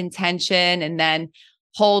your intention and then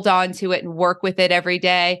hold on to it and work with it every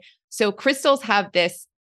day. So crystals have this,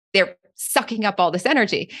 they're sucking up all this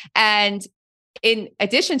energy. And in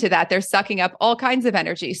addition to that, they're sucking up all kinds of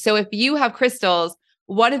energy. So if you have crystals,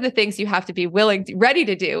 one of the things you have to be ready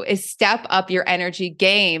to do is step up your energy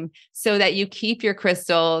game so that you keep your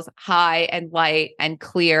crystals high and light and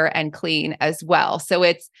clear and clean as well. So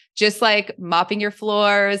it's just like mopping your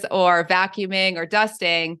floors or vacuuming or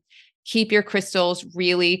dusting. Keep your crystals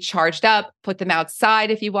really charged up, put them outside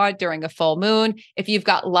if you want during a full moon. If you've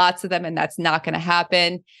got lots of them and that's not going to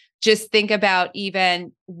happen, just think about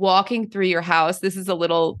even walking through your house. This is a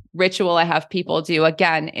little ritual I have people do.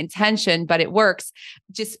 Again, intention, but it works.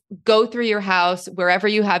 Just go through your house, wherever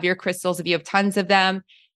you have your crystals, if you have tons of them,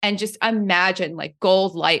 and just imagine like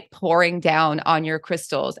gold light pouring down on your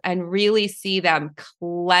crystals and really see them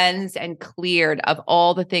cleansed and cleared of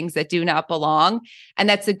all the things that do not belong. And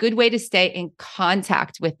that's a good way to stay in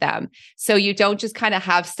contact with them. So you don't just kind of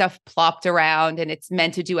have stuff plopped around and it's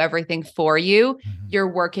meant to do everything for you. Mm-hmm.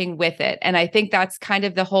 You're working with it. And I think that's kind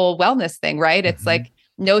of the whole wellness thing, right? Mm-hmm. It's like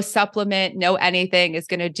no supplement, no anything is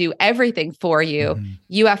going to do everything for you. Mm-hmm.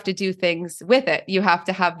 You have to do things with it. You have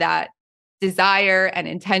to have that desire and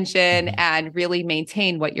intention and really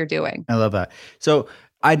maintain what you're doing. I love that. So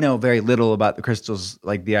I know very little about the crystals,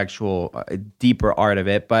 like the actual deeper art of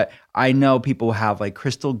it, but I know people have like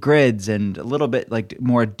crystal grids and a little bit like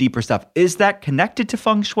more deeper stuff. Is that connected to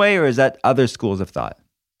Feng Shui or is that other schools of thought?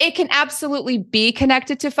 It can absolutely be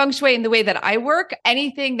connected to Feng Shui in the way that I work.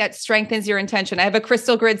 Anything that strengthens your intention. I have a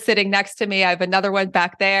crystal grid sitting next to me. I have another one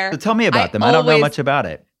back there. So tell me about them. I don't know much about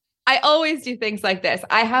it. I always do things like this.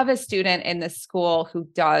 I have a student in this school who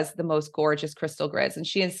does the most gorgeous crystal grids, and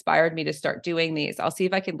she inspired me to start doing these. I'll see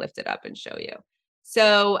if I can lift it up and show you.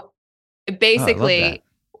 So basically,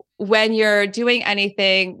 when you're doing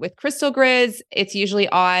anything with crystal grids, it's usually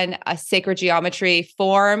on a sacred geometry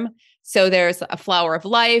form. So there's a flower of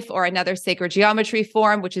life or another sacred geometry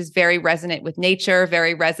form, which is very resonant with nature,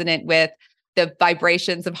 very resonant with the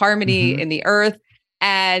vibrations of harmony in the earth.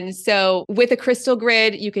 And so with a crystal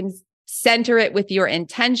grid, you can center it with your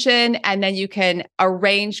intention, and then you can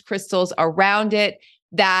arrange crystals around it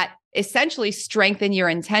that essentially strengthen your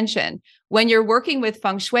intention. When you're working with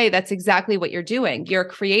Feng Shui, that's exactly what you're doing. You're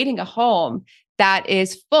creating a home that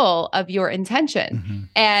is full of your intention.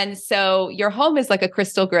 And so your home is like a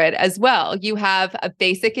crystal grid as well. You have a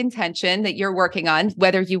basic intention that you're working on,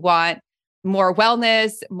 whether you want more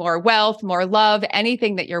wellness, more wealth, more love,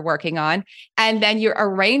 anything that you're working on. And then you're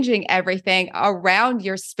arranging everything around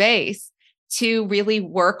your space to really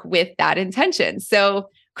work with that intention. So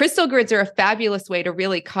crystal grids are a fabulous way to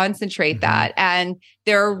really concentrate that. And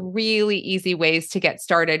there are really easy ways to get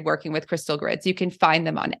started working with crystal grids. You can find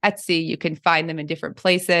them on Etsy. You can find them in different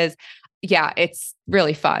places. Yeah, it's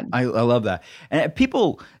really fun. I love that. And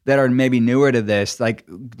people that are maybe newer to this, like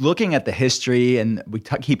looking at the history, and we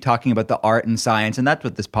keep talking about the art and science, and that's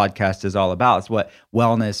what this podcast is all about. It's what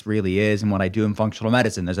wellness really is and what I do in functional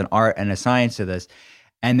medicine. There's an art and a science to this.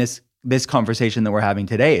 And this conversation that we're having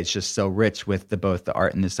today is just so rich with both the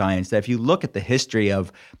art and the science that if you look at the history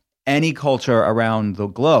of any culture around the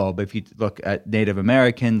globe, if you look at Native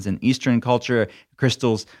Americans and Eastern culture,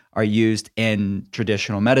 crystals are used in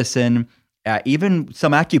traditional medicine. Even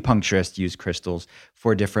some acupuncturists use crystals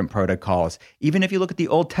for different protocols. Even if you look at the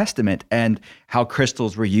Old Testament and how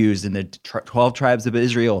crystals were used in the 12 tribes of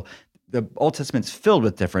Israel, the Old Testament's filled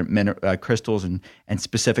with different crystals and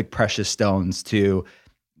specific precious stones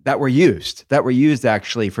that were used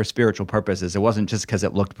actually for spiritual purposes. It wasn't just because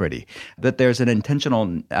it looked pretty. That there's an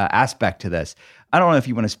intentional aspect to this. I don't know if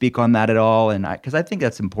you want to speak on that at all, and because I think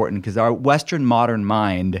that's important, because our Western modern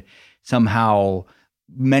mind somehow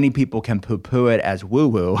many people can poo-poo it as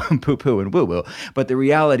woo-woo, poo-poo and woo-woo, but the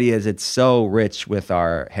reality is it's so rich with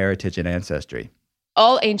our heritage and ancestry.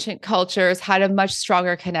 All ancient cultures had a much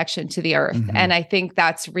stronger connection to the earth. And I think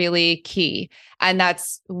that's really key. And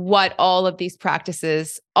that's what all of these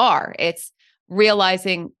practices are. It's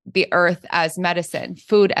realizing the earth as medicine,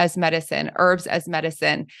 food as medicine, herbs as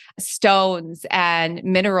medicine, stones and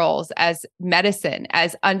minerals as medicine,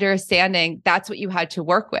 as understanding that's what you had to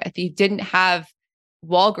work with. You didn't have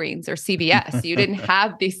Walgreens or CVS. You didn't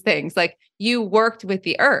have these things. Like, you worked with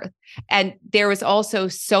the earth. And there was also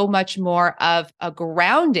so much more of a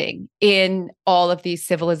grounding in all of these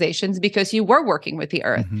civilizations because you were working with the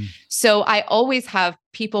earth. So I always have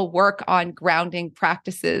people work on grounding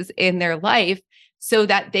practices in their life so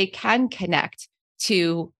that they can connect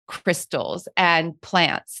to crystals and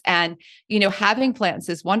plants. And, having plants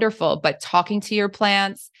is wonderful, but talking to your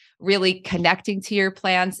plants, really connecting to your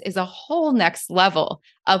plants is a whole next level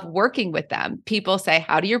of working with them. People say,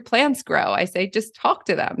 how do your plants grow? I say, just talk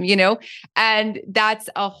to them, and that's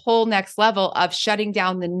a whole next level of shutting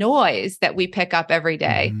down the noise that we pick up every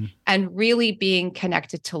day and really being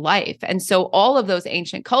connected to life. And so all of those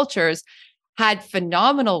ancient cultures had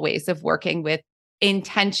phenomenal ways of working with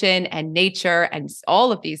intention and nature and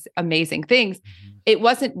all of these amazing things. It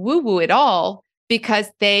wasn't woo-woo at all, because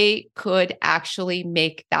they could actually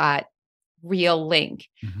make that real link.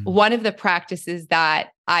 One of the practices that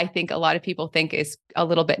I think a lot of people think is a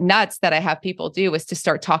little bit nuts that I have people do is to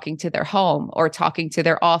start talking to their home or talking to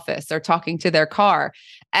their office or talking to their car.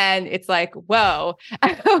 And it's like, whoa,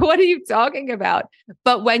 what are you talking about?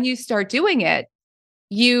 But when you start doing it,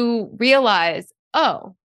 you realize,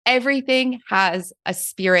 oh, everything has a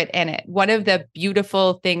spirit in it. One of the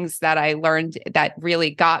beautiful things that I learned that really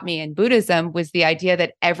got me in Buddhism was the idea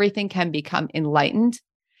that everything can become enlightened,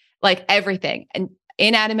 like everything, and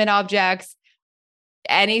inanimate objects,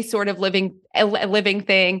 any sort of living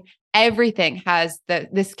thing, everything has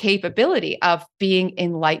this capability of being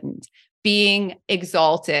enlightened, being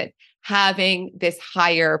exalted, having this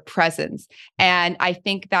higher presence. And I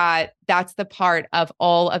think that that's the part of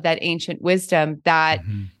all of that ancient wisdom that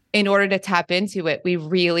in order to tap into it, we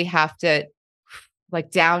really have to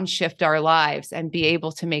like downshift our lives and be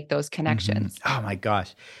able to make those connections. Oh my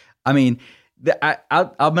gosh. I mean,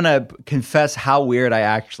 I'm going to confess how weird I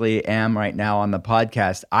actually am right now on the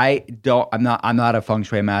podcast. I'm not a feng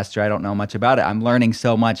shui master. I don't know much about it. I'm learning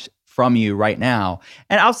so much from you right now.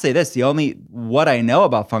 And I'll say this, what I know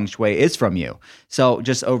about feng shui is from you. So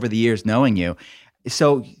just over the years knowing you.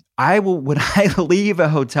 So when I leave a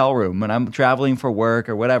hotel room, when I'm traveling for work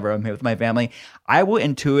or whatever, I'm here with my family, I will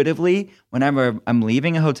intuitively, whenever I'm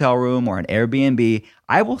leaving a hotel room or an Airbnb,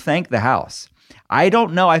 I will thank the house. I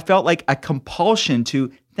don't know. I felt like a compulsion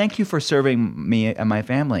to thank you for serving me and my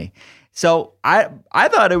family. So I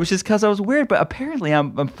thought it was just because I was weird, but apparently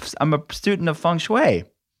I'm a student of Feng Shui.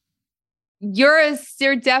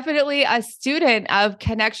 You're definitely a student of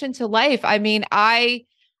connection to life. I mean,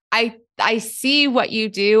 I see what you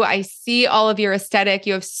do. I see all of your aesthetic.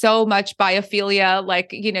 You have so much biophilia,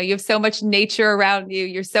 like, you have so much nature around you.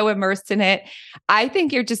 You're so immersed in it. I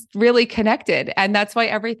think you're just really connected. And that's why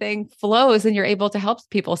everything flows and you're able to help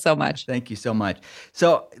people so much. Thank you so much.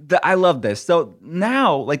 So I love this. So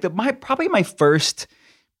now, like probably my first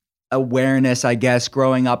awareness, I guess,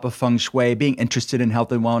 growing up of Feng Shui, being interested in health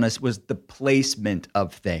and wellness, was the placement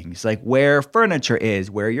of things, like where furniture is,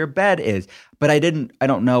 where your bed is. But I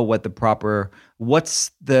don't know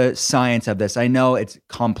what's the science of this. I know it's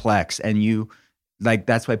complex and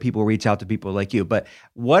that's why people reach out to people like you. But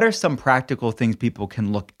what are some practical things people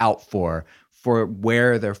can look out for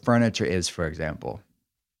where their furniture is, for example?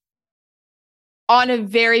 On a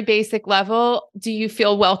very basic level, do you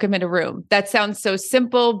feel welcome in a room? That sounds so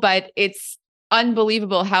simple, but it's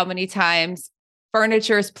unbelievable how many times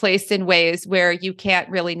furniture is placed in ways where you can't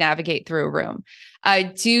really navigate through a room. Are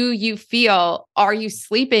you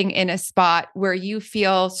sleeping in a spot where you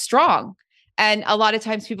feel strong? And a lot of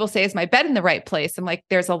times people say, is my bed in the right place? I'm like,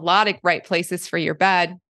 there's a lot of right places for your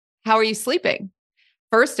bed. How are you sleeping?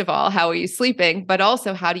 First of all, how are you sleeping? But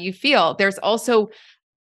also, how do you feel? There's also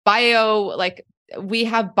we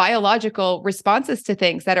have biological responses to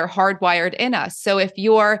things that are hardwired in us. So if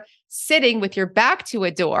you're sitting with your back to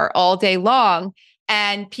a door all day long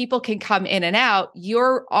and people can come in and out,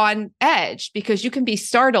 you're on edge because you can be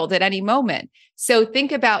startled at any moment. So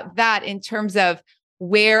think about that in terms of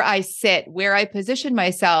where I sit, where I position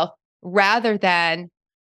myself, rather than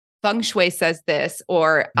Feng Shui says this,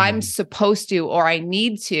 or I'm supposed to, or I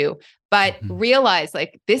need to. But realize,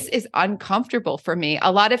 like, this is uncomfortable for me.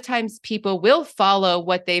 A lot of times people will follow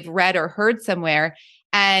what they've read or heard somewhere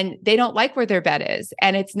and they don't like where their bed is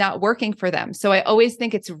and it's not working for them. So I always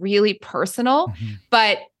think it's really personal,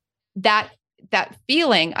 but that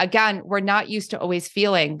feeling, again, we're not used to always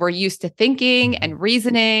feeling. We're used to thinking and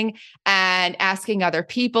reasoning and asking other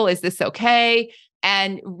people, is this okay?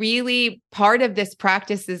 And really part of this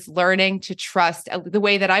practice is learning to trust. The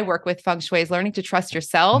way that I work with Feng Shui is learning to trust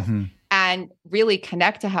yourself and really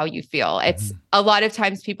connect to how you feel. It's a lot of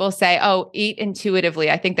times people say, oh, eat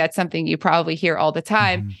intuitively. I think that's something you probably hear all the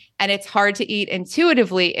time. And it's hard to eat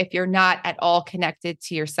intuitively if you're not at all connected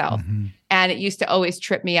to yourself. And it used to always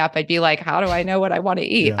trip me up. I'd be like, how do I know what I want to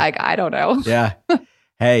eat? Yeah. I don't know. Yeah.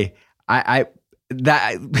 Hey,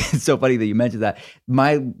 it's so funny that you mentioned that.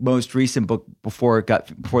 My most recent book before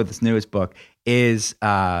this newest book is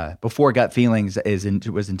Before Gut Feelings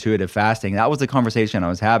was intuitive fasting. That was the conversation I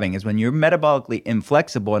was having, is when you're metabolically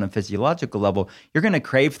inflexible on a physiological level, you're going to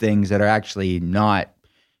crave things that are actually not,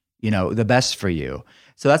 the best for you.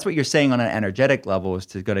 So that's what you're saying on an energetic level, is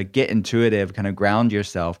to go to get intuitive, kind of ground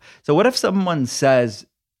yourself. So what if someone says,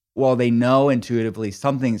 well, they know intuitively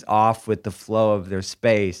something's off with the flow of their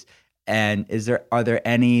space, and are there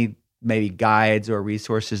any maybe guides or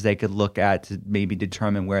resources they could look at to maybe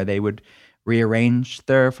determine where they would rearrange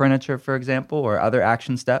their furniture, for example, or other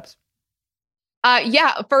action steps?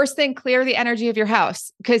 Yeah. First thing, clear the energy of your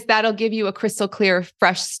house, because that'll give you a crystal clear,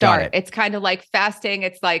 fresh start. It's kind of like fasting.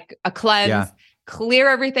 It's like a cleanse. Yeah. Clear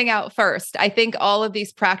everything out first. I think all of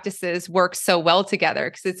these practices work so well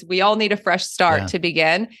together because we all need a fresh start to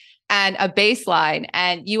begin and a baseline,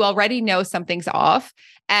 and you already know something's off.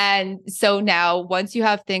 And so now once you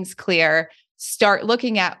have things clear, start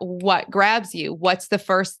looking at what grabs you. What's the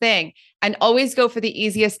first thing? And always go for the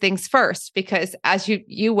easiest things first, because as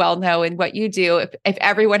you well know in what you do, if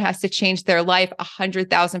everyone has to change their life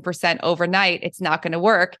 100,000% overnight, it's not going to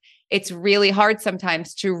work. It's really hard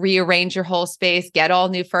sometimes to rearrange your whole space, get all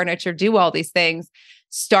new furniture, do all these things.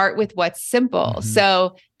 Start with what's simple.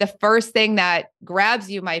 So the first thing that grabs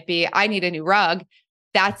you might be, I need a new rug.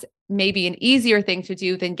 That's maybe an easier thing to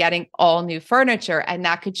do than getting all new furniture, and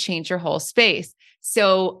that could change your whole space.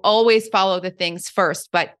 So always follow the things first,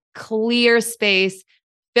 but clear space,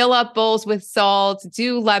 fill up bowls with salt,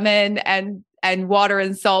 do lemon and water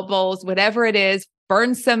and salt bowls, whatever it is,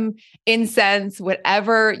 burn some incense,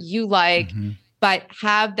 whatever you like, but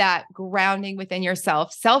have that grounding within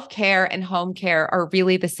yourself. Self-care and home care are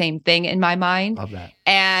really the same thing in my mind. Love that.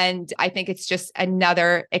 And I think it's just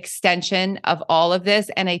another extension of all of this.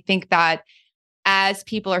 And I think that as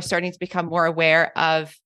people are starting to become more aware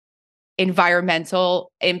of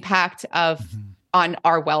environmental impact on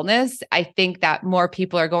our wellness, I think that more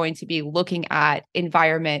people are going to be looking at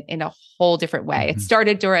environment in a whole different way. It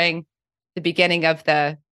started during the beginning of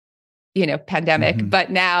the pandemic. Mhm.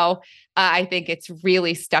 But now I think it's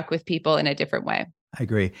really stuck with people in a different way. I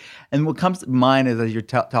agree. And what comes to mind as you're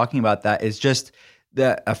talking about that is just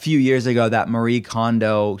that a few years ago, that Marie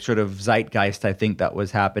Kondo sort of zeitgeist, I think that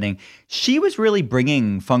was happening. She was really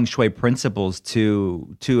bringing feng shui principles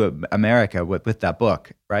to America with that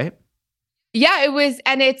book, right? Yeah, it was.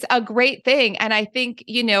 And it's a great thing. And I think,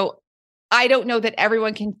 I don't know that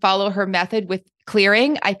everyone can follow her method with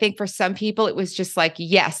clearing. I think for some people, it was just like,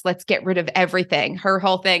 yes, let's get rid of everything. Her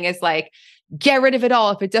whole thing is like, get rid of it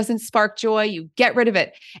all. If it doesn't spark joy, you get rid of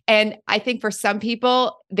it. And I think for some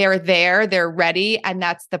people, they're ready. And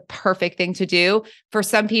that's the perfect thing to do. For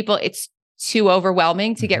some people, it's too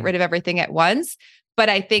overwhelming to get rid of everything at once. But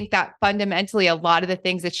I think that fundamentally, a lot of the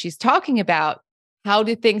things that she's talking about, how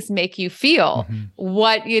do things make you feel?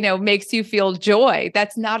 What, makes you feel joy?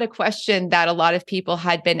 That's not a question that a lot of people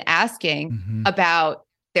had been asking about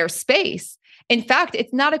their space. In fact,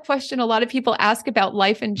 it's not a question a lot of people ask about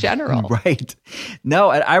life in general. Right.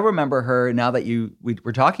 No, I remember her, now that we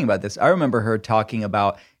were talking about this, I remember her talking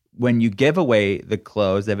about when you give away the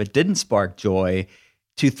clothes, if it didn't spark joy,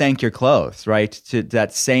 to thank your clothes, right? To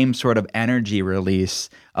that same sort of energy release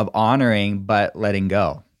of honoring, but letting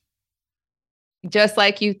go. Just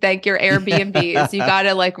like you thank your Airbnbs, you got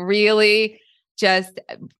to really just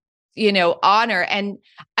honor. And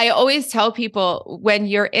I always tell people, when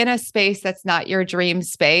you're in a space that's not your dream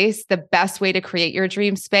space, the best way to create your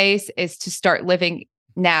dream space is to start living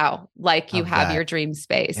now like you have your dream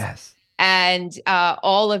space. Yes. And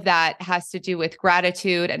all of that has to do with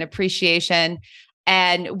gratitude and appreciation.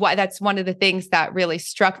 And that's one of the things that really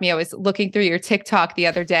struck me. I was looking through your TikTok the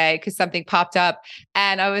other day because something popped up,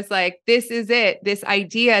 and I was like, this is it. This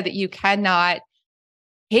idea that you cannot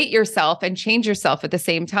hate yourself and change yourself at the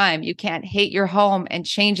same time. You can't hate your home and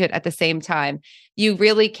change it at the same time. You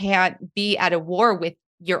really can't be at a war with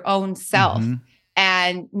your own self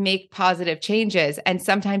and make positive changes. And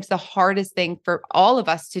sometimes the hardest thing for all of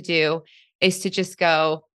us to do is to just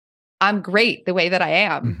go, I'm great the way that I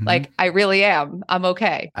am. Like, I really am. I'm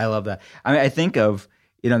okay. I love that. I mean, I think of,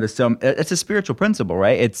 it's a spiritual principle,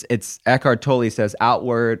 right? It's Eckhart Tolle says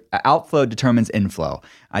outflow determines inflow.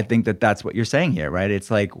 I think that that's what you're saying here, right? It's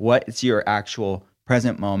like, what's your actual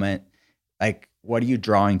present moment? Like, what are you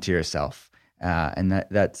drawing to yourself? And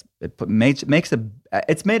it's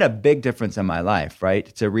made a big difference in my life, right?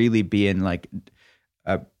 To really be in like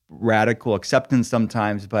a radical acceptance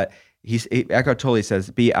sometimes, but Eckhart Tolle says,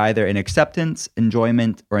 be either in acceptance,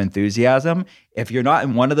 enjoyment, or enthusiasm. If you're not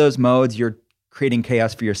in one of those modes, you're creating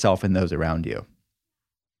chaos for yourself and those around you.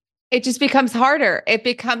 It just becomes harder. It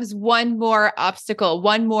becomes one more obstacle,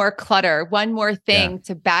 one more clutter, one more thing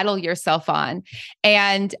to battle yourself on.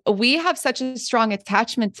 And we have such a strong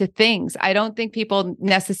attachment to things. I don't think people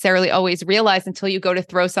necessarily always realize until you go to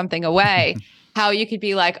throw something away how you could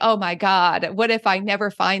be like, oh my God, what if I never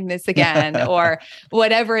find this again? Or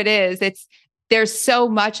whatever it is. There's so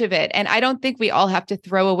much of it. And I don't think we all have to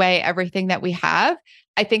throw away everything that we have.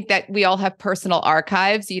 I think that we all have personal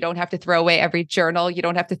archives. You don't have to throw away every journal. You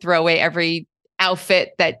don't have to throw away every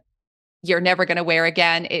outfit that you're never going to wear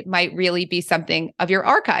again. It might really be something of your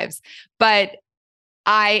archives. But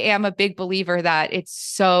I am a big believer that it's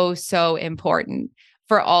so, so important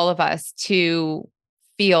for all of us to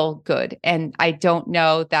feel good. And I don't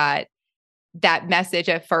know that message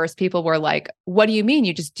at first, people were like, what do you mean?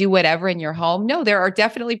 You just do whatever in your home? No, there are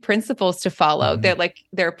definitely principles to follow. There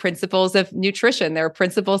are principles of nutrition. There are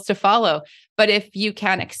principles to follow. But if you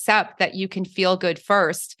can accept that you can feel good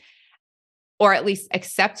first, or at least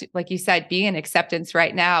accept, like you said, be in acceptance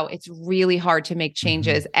right now, it's really hard to make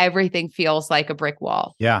changes. Everything feels like a brick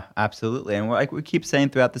wall. Yeah, absolutely. And like we keep saying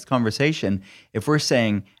throughout this conversation, if we're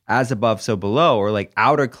saying as above, so below, or like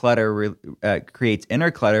outer clutter creates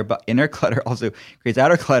inner clutter, but inner clutter also creates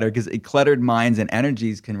outer clutter, because cluttered minds and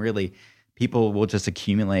energies people will just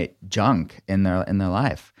accumulate junk in their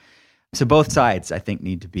life. So both sides, I think,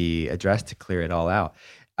 need to be addressed to clear it all out.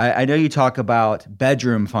 I know you talk about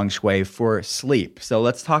bedroom feng shui for sleep. So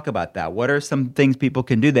let's talk about that. What are some things people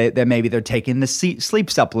can do? That maybe they're taking the sleep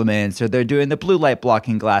supplements, or they're doing the blue light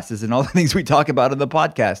blocking glasses and all the things we talk about on the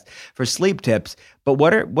podcast for sleep tips. But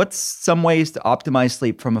what's some ways to optimize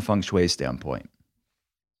sleep from a feng shui standpoint?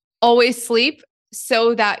 Always sleep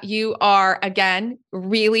so that you are, again,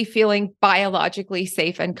 really feeling biologically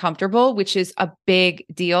safe and comfortable, which is a big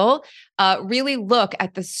deal. Really look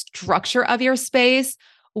at the structure of your space.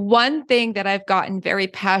 One thing that I've gotten very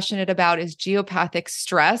passionate about is geopathic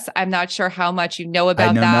stress. I'm not sure how much you know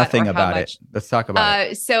about that. I know nothing about it. Let's talk about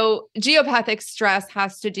it. So geopathic stress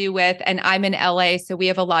has to do with, and I'm in LA, so we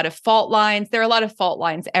have a lot of fault lines. There are a lot of fault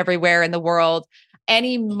lines everywhere in the world.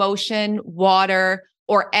 any motion, water,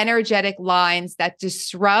 or energetic lines that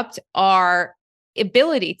disrupt our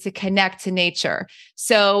ability to connect to nature.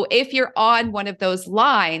 So if you're on one of those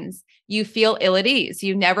lines, you feel ill at ease.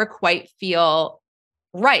 You never quite feel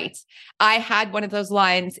right. I had one of those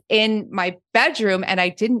lines in my bedroom and I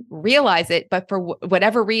didn't realize it, but for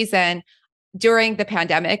whatever reason, during the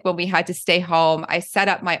pandemic, when we had to stay home, I set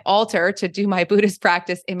up my altar to do my Buddhist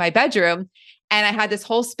practice in my bedroom. And I had this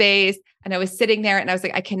whole space and I was sitting there and I was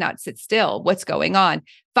like, I cannot sit still. What's going on?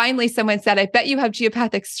 Finally, someone said, I bet you have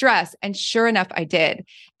geopathic stress. And sure enough, I did.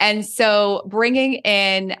 And so bringing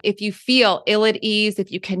in, if you feel ill at ease,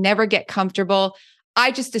 if you can never get comfortable,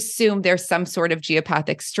 I just assume there's some sort of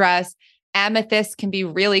geopathic stress. Amethyst can be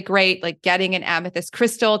really great, like getting an amethyst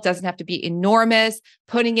crystal. It doesn't have to be enormous,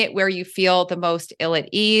 putting it where you feel the most ill at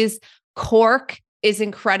ease. Cork is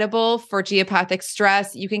incredible for geopathic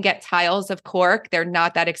stress. You can get tiles of cork. They're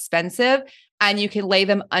not that expensive, and you can lay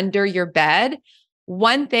them under your bed.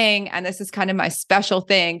 One thing, and this is kind of my special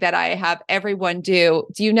thing that I have everyone do.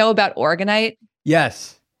 Do you know about organite?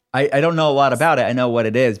 Yes. I don't know a lot about it. I know what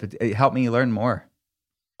it is, but help me learn more.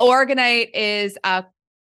 Organite is a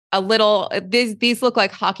little, these look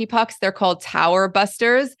like hockey pucks. They're called tower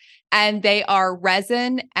busters, and they are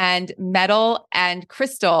resin and metal and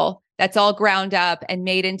crystal that's all ground up and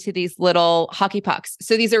made into these little hockey pucks.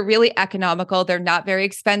 So these are really economical. They're not very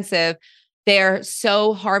expensive. They're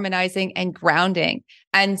so harmonizing and grounding.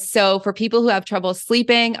 And so for people who have trouble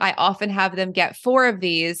sleeping, I often have them get 4 of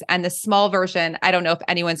these. And the small version, I don't know if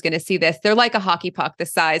anyone's going to see this. They're like a hockey puck the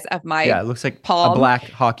size of my it looks like palm. A black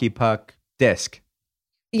hockey puck disc.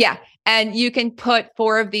 Yeah. And you can put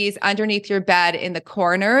 4 of these underneath your bed in the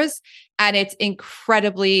corners, and it's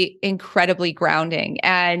incredibly, incredibly grounding.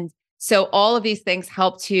 And so all of these things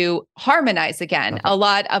help to harmonize again. A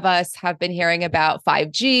lot of us have been hearing about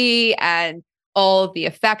 5G and all of the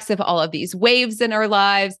effects of all of these waves in our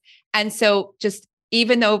lives. And so just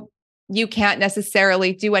even though you can't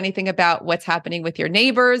necessarily do anything about what's happening with your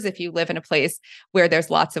neighbors, if you live in a place where there's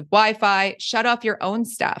lots of Wi-Fi, shut off your own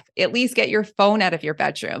stuff. At least get your phone out of your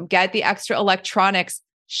bedroom. Get the extra electronics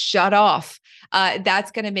shut off.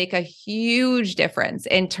 That's going to make a huge difference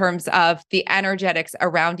in terms of the energetics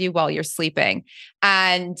around you while you're sleeping.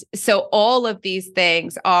 And so all of these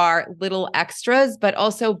things are little extras, but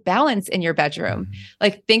also balance in your bedroom.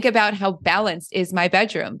 Like think about how balanced is my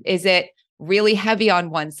bedroom. Is it really heavy on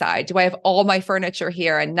one side? Do I have all my furniture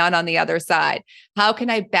here and none on the other side? How can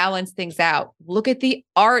I balance things out? Look at the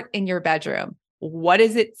art in your bedroom. What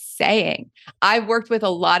is it saying? I've worked with a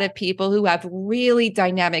lot of people who have really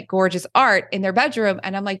dynamic, gorgeous art in their bedroom.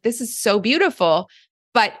 And I'm like, this is so beautiful,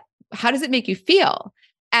 but how does it make you feel?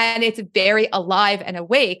 And it's very alive and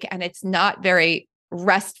awake, and it's not very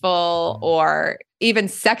restful or even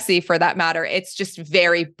sexy for that matter. It's just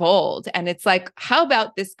very bold. And it's like, how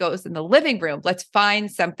about this goes in the living room? Let's find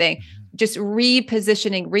something, just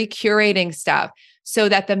repositioning, recurating stuff, so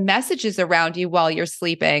that the messages around you while you're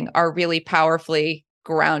sleeping are really powerfully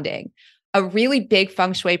grounding. A really big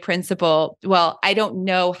feng shui principle, well, I don't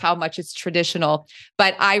know how much it's traditional,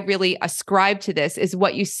 but I really ascribe to this, is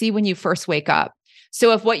what you see when you first wake up.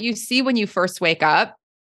 So if what you see when you first wake up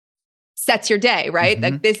sets your day, right?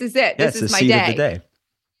 Like this is it. This is my day. Of the day.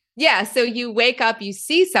 Yeah. So you wake up, you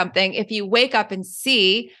see something. If you wake up and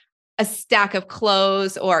see a stack of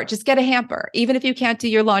clothes, or just get a hamper. Even if you can't do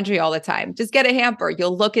your laundry all the time, just get a hamper.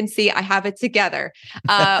 You'll look and see, I have it together.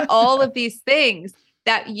 All of these things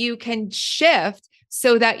that you can shift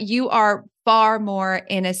so that you are far more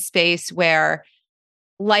in a space where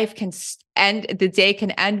life can end, the day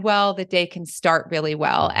can end well, the day can start really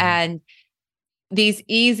well. And these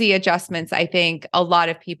easy adjustments, I think a lot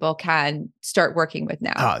of people can start working with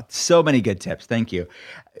now. Oh, so many good tips. Thank you.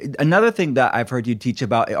 Another thing that I've heard you teach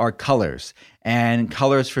about are colors, and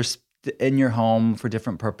colors for in your home for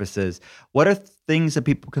different purposes. What are things that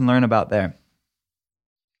people can learn about there?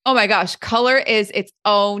 Oh my gosh. Color is its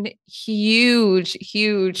own huge,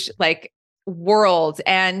 huge like world.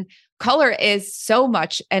 And color is so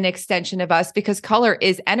much an extension of us, because color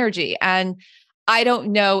is energy. And I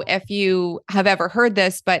don't know if you have ever heard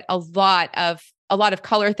this, but a lot of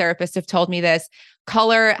color therapists have told me this.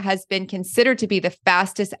 Color has been considered to be the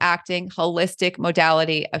fastest acting holistic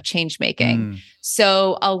modality of change making.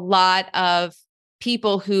 So a lot of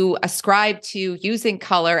people who ascribe to using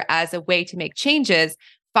color as a way to make changes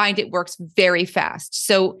find it works very fast.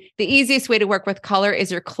 So the easiest way to work with color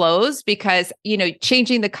is your clothes, because, you know,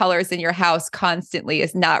 changing the colors in your house constantly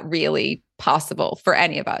is not really possible for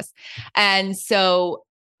any of us. And so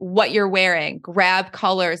what you're wearing, grab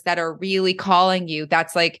colors that are really calling you.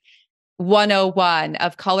 That's like 101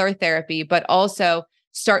 of color therapy, but also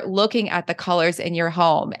start looking at the colors in your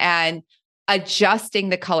home and adjusting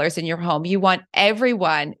the colors in your home. You want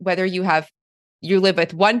everyone, whether you live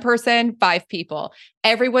with one person, 5 people,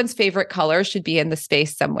 everyone's favorite color should be in the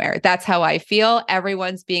space somewhere. That's how I feel.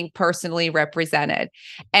 Everyone's being personally represented.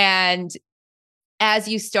 And as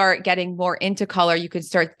you start getting more into color, you can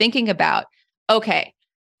start thinking about, okay,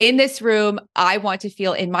 in this room, I want to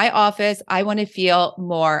feel in my office, I want to feel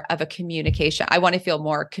more of a communication. I want to feel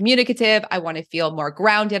more communicative. I want to feel more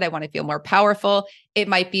grounded. I want to feel more powerful. It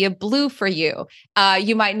might be a blue for you.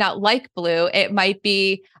 You might not like blue. It might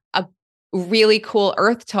be a really cool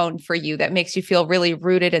earth tone for you that makes you feel really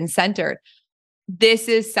rooted and centered. This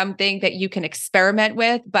is something that you can experiment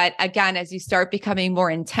with. But again, as you start becoming more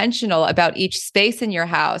intentional about each space in your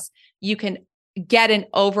house, you can get an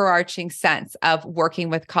overarching sense of working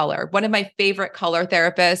with color. One of my favorite color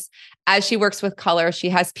therapists, as she works with color, she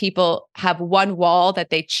has people have one wall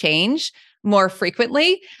that they change more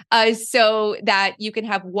frequently, so that you can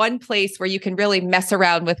have one place where you can really mess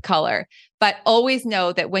around with color. But always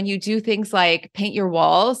know that when you do things like paint your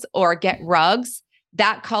walls or get rugs,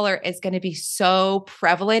 that color is going to be so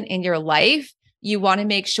prevalent in your life. You want to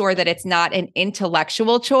make sure that it's not an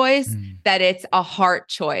intellectual choice, that it's a heart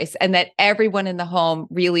choice, and that everyone in the home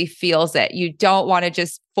really feels it. You don't want to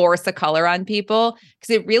just force a color on people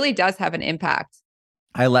because it really does have an impact.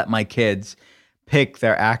 I let my kids pick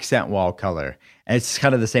their accent wall color. And it's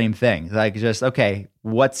kind of the same thing. Like, just, okay,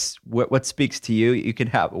 what speaks to you? You can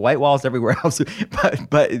have white walls everywhere else,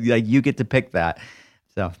 but like, you get to pick that.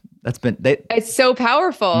 So that's been, it's so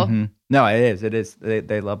powerful. Mm-hmm. No, it is.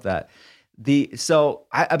 They love that. So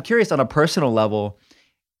I'm curious on a personal level,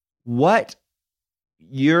 what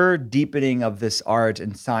your deepening of this art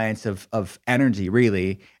and science of energy,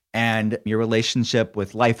 really, and your relationship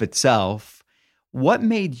with life itself, what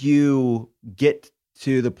made you get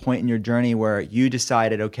to the point in your journey where you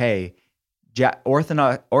decided, okay,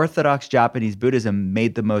 Orthodox Japanese Buddhism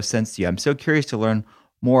made the most sense to you? I'm so curious to learn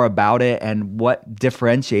more about it and what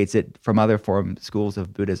differentiates it from other schools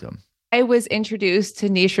of Buddhism. I was introduced to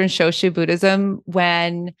Nichiren Shoshu Buddhism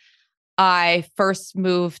when I first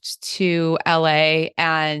moved to LA,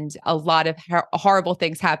 and a lot of horrible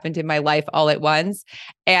things happened in my life all at once.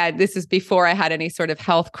 And this is before I had any sort of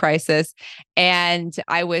health crisis. And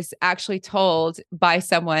I was actually told by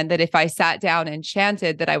someone that if I sat down and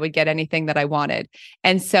chanted, that I would get anything that I wanted.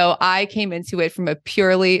 And so I came into it from a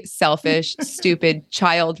purely selfish, stupid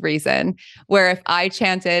child reason, where if I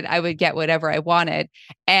chanted, I would get whatever I wanted.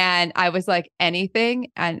 And I was like,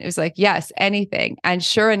 anything? And it was like, yes, anything. And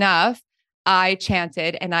sure enough, I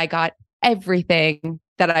chanted and I got everything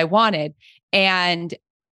that I wanted. And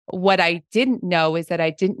what I didn't know is that I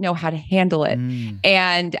didn't know how to handle it.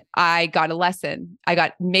 And I got a lesson. I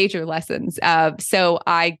got major lessons. So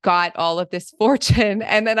I got all of this fortune,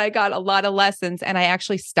 and then I got a lot of lessons, and I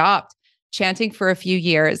actually stopped chanting for a few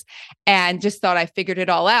years and just thought I figured it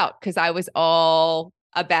all out, because I was all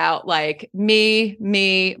about like me,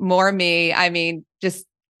 more me. I mean, just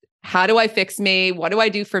how do I fix me? What do I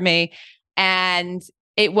do for me? And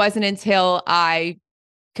it wasn't until I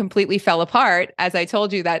completely fell apart, as I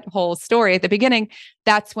told you that whole story at the beginning,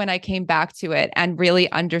 that's when I came back to it and really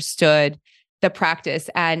understood the practice.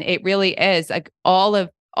 And it really is like all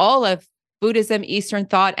of Buddhism, Eastern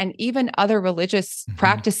thought, and even other religious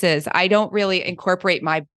practices. I don't really incorporate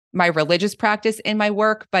my religious practice in my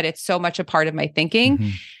work, but it's so much a part of my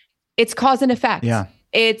thinking. It's cause and effect. Yeah.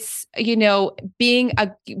 It's, being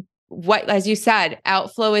what, as you said,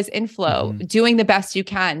 outflow is inflow, doing the best you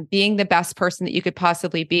can, being the best person that you could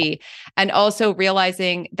possibly be. And also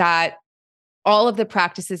realizing that all of the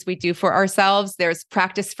practices we do for ourselves, there's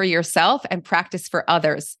practice for yourself and practice for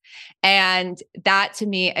others. And that to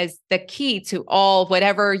me is the key to all,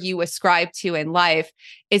 whatever you ascribe to in life,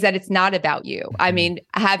 is that it's not about you. I mean,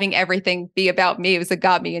 having everything be about me was what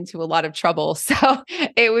got me into a lot of trouble. So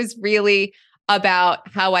it was really about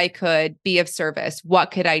how I could be of service.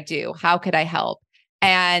 What could I do? How could I help?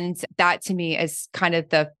 And that to me is kind of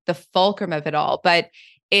the fulcrum of it all. But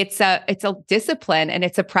it's a discipline and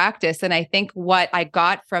it's a practice. And I think what I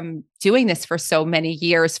got from doing this for so many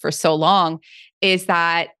years, for so long, is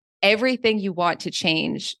that everything you want to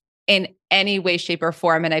change in any way, shape, or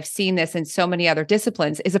form, and I've seen this in so many other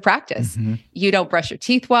disciplines, is a practice. You don't brush your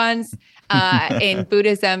teeth once. In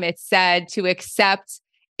Buddhism, it's said to accept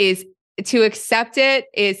it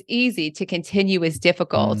is easy, to continue is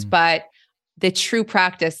difficult, but the true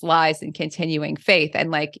practice lies in continuing faith.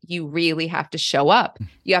 And like, you really have to show up.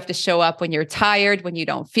 You have to show up when you're tired, when you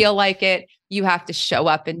don't feel like it. You have to show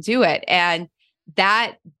up and do it. And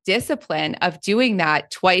that discipline of doing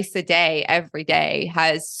that twice a day, every day,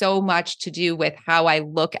 has so much to do with how I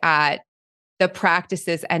look at the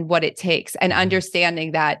practices and what it takes, and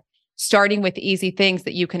understanding that starting with easy things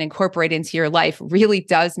that you can incorporate into your life really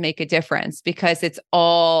does make a difference, because it's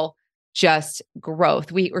all just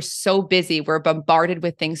growth. We are so busy. We're bombarded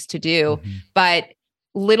with things to do, but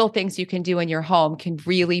little things you can do in your home can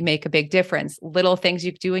really make a big difference. Little things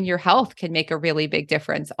you do in your health can make a really big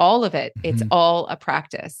difference. All of it. It's all a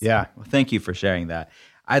practice. Yeah. Well, thank you for sharing that.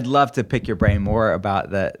 I'd love to pick your brain more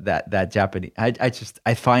about that Japanese.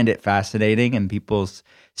 I find it fascinating, and people's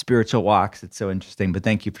spiritual walks. It's so interesting. But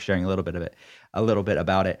thank you for sharing a little bit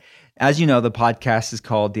about it. As you know, the podcast is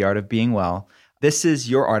called The Art of Being Well. This is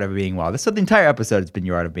your art of being well. The entire episode has been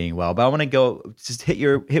your art of being well. But I want to go just hit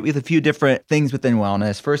with a few different things within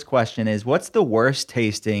wellness. First question is, what's the worst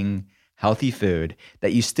tasting healthy food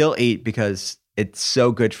that you still eat because it's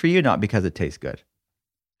so good for you, not because it tastes good?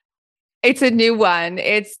 It's a new one.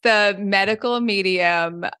 It's the medical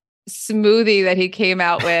medium smoothie that he came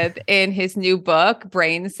out with in his new book,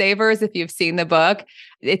 Brain Savers. If you've seen the book,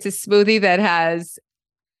 it's a smoothie that has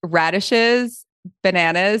radishes,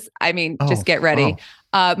 bananas. I mean, just get ready.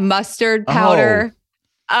 Mustard powder.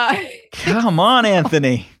 Come on,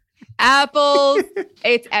 Anthony. Apples.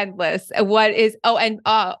 It's endless. And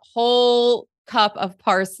a whole cup of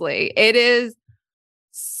parsley.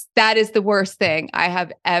 That is the worst thing I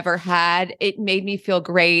have ever had. It made me feel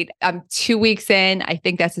great. I'm 2 weeks in. I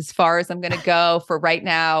think that's as far as I'm going to go for right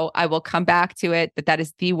now. I will come back to it, but that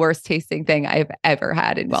is the worst tasting thing I've ever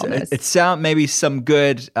had in wellness. It sounds maybe some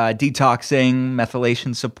good detoxing,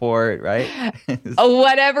 methylation support, right?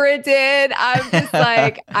 Whatever it did, I'm just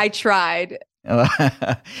like, I tried.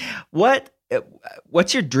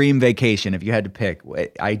 What's your dream vacation if you had to pick?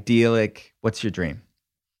 Idyllic, what's your dream?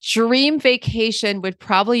 Dream vacation would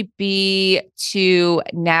probably be to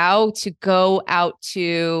go out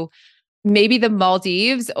to maybe the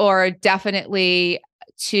Maldives, or definitely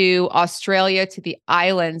to Australia, to the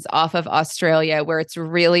islands off of Australia, where it's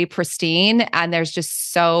really pristine and there's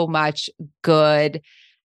just so much good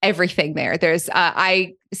everything there. There's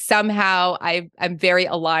I'm very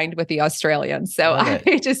aligned with the Australians, so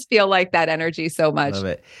I just feel like that energy so much. Love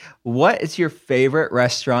it. What is your favorite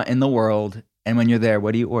restaurant in the world? And when you're there,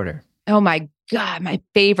 what do you order? Oh my God, my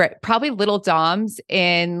favorite, probably Little Dom's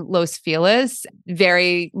in Los Feliz,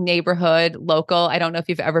 very neighborhood, local. I don't know if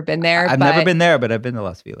you've ever been there. I've never been there, but I've been to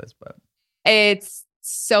Los Feliz. But it's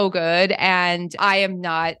so good. And I am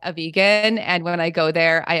not a vegan. And when I go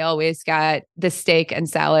there, I always got the steak and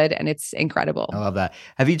salad, and it's incredible. I love that.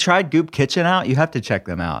 Have you tried Goop Kitchen out? You have to check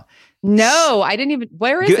them out. No, I didn't even.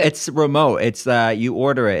 Where is it? It's remote. It's you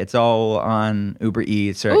order it. It's all on Uber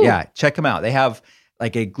Eats. Or check them out. They have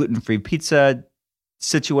like a gluten-free pizza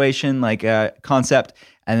situation, like a concept,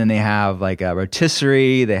 and then they have like a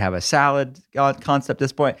rotisserie. They have a salad concept at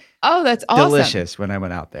this point. Oh, that's awesome! Delicious. When I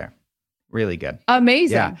went out there, really good.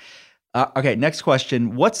 Amazing. Yeah. Okay. Next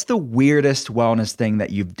question. What's the weirdest wellness thing that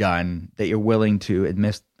you've done that you're willing to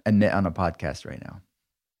admit on a podcast right now?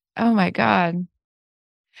 Oh my God.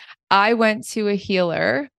 I went to a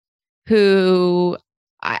healer who,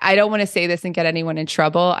 I don't want to say this and get anyone in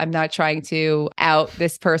trouble. I'm not trying to out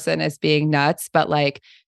this person as being nuts, but like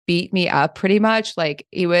beat me up pretty much. Like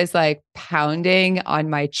he was like pounding on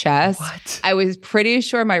my chest. What? I was pretty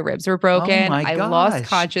sure my ribs were broken. Oh my I gosh. lost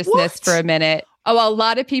consciousness for a minute. Oh, well, a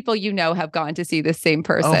lot of people, have gone to see the same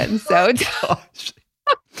person. So gosh.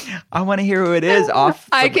 I want to hear who it is off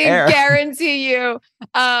I the can air. guarantee you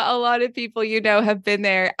a lot of people have been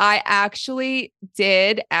there. I actually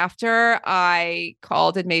did, after I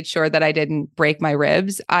called and made sure that I didn't break my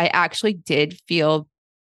ribs, I actually did feel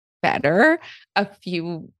better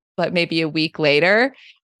maybe a week later.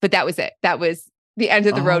 But that was it. That was the end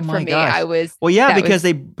of the road for me. Gosh. I was because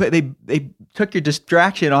they took your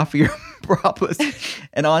distraction off of your problems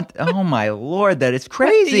and on. Oh my Lord, that is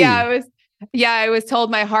crazy. I was told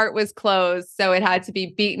my heart was closed, so it had to be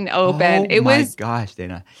beaten open. Oh my gosh,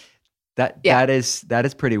 Dana. That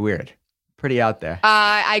is pretty weird. Pretty out there.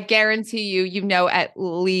 I guarantee you at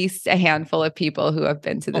least a handful of people who have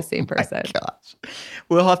been to the same person. Gosh.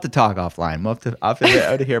 We'll have to talk offline. I'll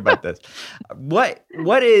have to hear about this.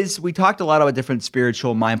 We talked a lot about different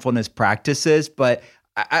spiritual mindfulness practices, but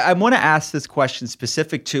I want to ask this question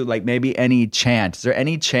specific to like maybe any chant. Is there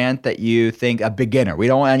any chant that you think a beginner, we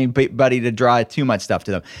don't want anybody to draw too much stuff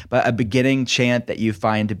to them, but a beginning chant that you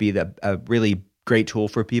find to be a really great tool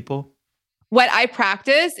for people? What I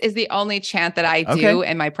practice is the only chant that I do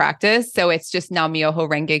in my practice. So it's just Nam Myoho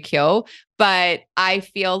Renge Kyo. But I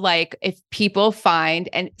feel like if people find,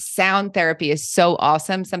 and sound therapy is so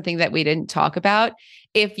awesome, something that we didn't talk about.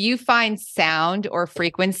 If you find sound or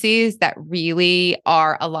frequencies that really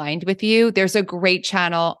are aligned with you, there's a great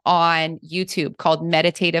channel on YouTube called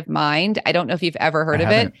Meditative Mind. I don't know if you've ever heard of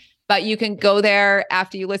it, but you can go there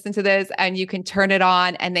after you listen to this and you can turn it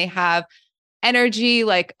on, and they have energy,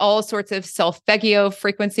 like all sorts of solfeggio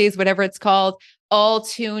frequencies, whatever it's called, all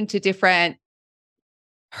tuned to different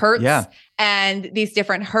hertz. Yeah. And these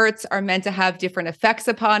different hertz are meant to have different effects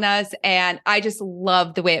upon us. And I just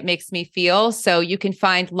love the way it makes me feel. So you can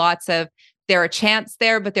find there are chants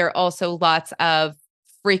there, but there are also lots of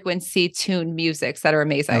frequency tuned musics that are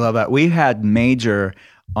amazing. I love that. We had Major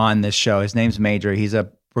on this show. His name's Major. He's a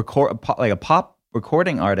pop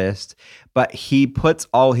recording artist, but he puts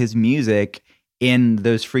all his music in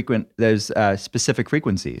those specific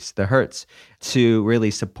frequencies, the hertz, to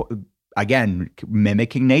really support, again,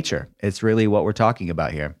 mimicking nature. It's really what we're talking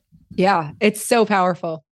about here. Yeah, it's so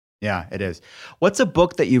powerful. Yeah, it is. What's a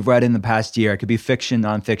book that you've read in the past year? It could be fiction,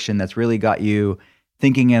 nonfiction, that's really got you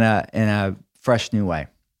thinking in a fresh new way.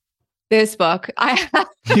 This book, I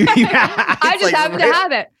just happen to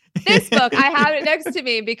have it. This book, I have it next to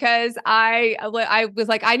me because I was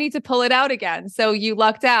like, I need to pull it out again. So you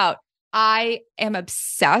lucked out. I am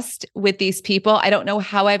obsessed with these people. I don't know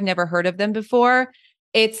how I've never heard of them before.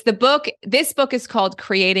 It's the book. This book is called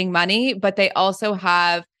Creating Money, but they also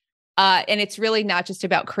have, and it's really not just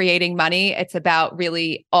about creating money. It's about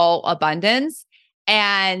really all abundance.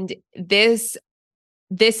 And this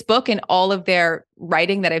book and all of their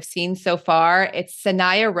writing that I've seen so far, it's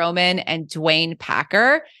Sanaya Roman and Dwayne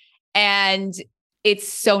Packer. And it's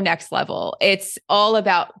so next level. It's all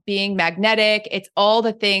about being magnetic. It's all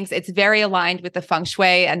the things. It's very aligned with the Feng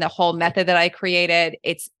Shui and the whole method that I created.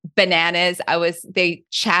 It's bananas. They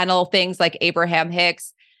channel things like Abraham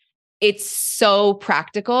Hicks. It's so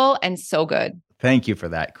practical and so good. Thank you for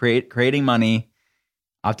that. Creating Money.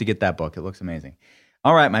 I'll have to get that book. It looks amazing.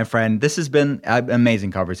 All right, my friend, this has been an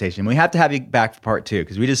amazing conversation. We have to have you back for part 2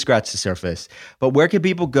 because we just scratched the surface. But where can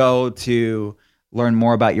people go to learn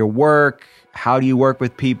more about your work? How do you work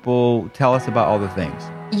with people? Tell us about all the things.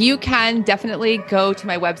 You can definitely go to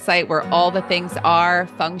my website where all the things are,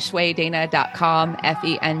 fengshuidana.com,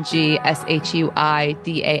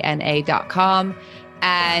 fengshuidana.com.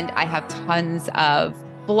 And I have tons of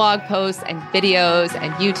blog posts and videos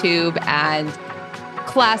and YouTube and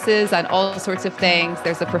classes on all sorts of things.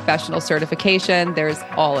 There's a professional certification. There's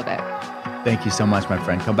all of it. Thank you so much, my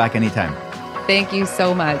friend. Come back anytime. Thank you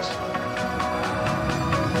so much.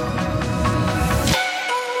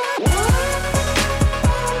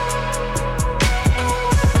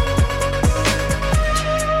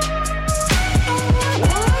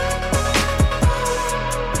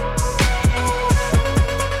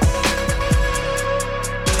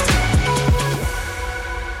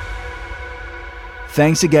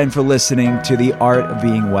 Thanks again for listening to The Art of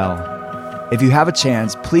Being Well. If you have a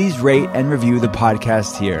chance, please rate and review the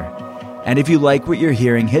podcast here. And if you like what you're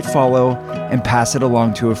hearing, hit follow and pass it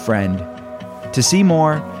along to a friend. To see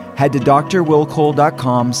more, head to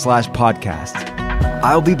drwillcole.com/podcast.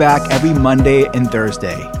 I'll be back every Monday and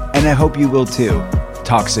Thursday, and I hope you will too.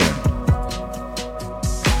 Talk soon.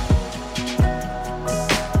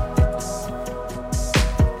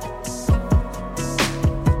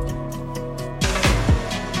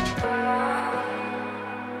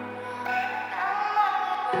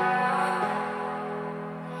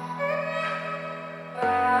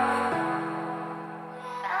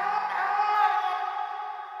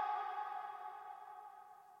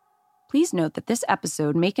 Please note that this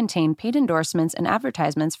episode may contain paid endorsements and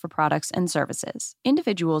advertisements for products and services.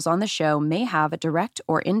 Individuals on the show may have a direct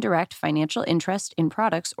or indirect financial interest in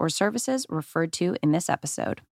products or services referred to in this episode.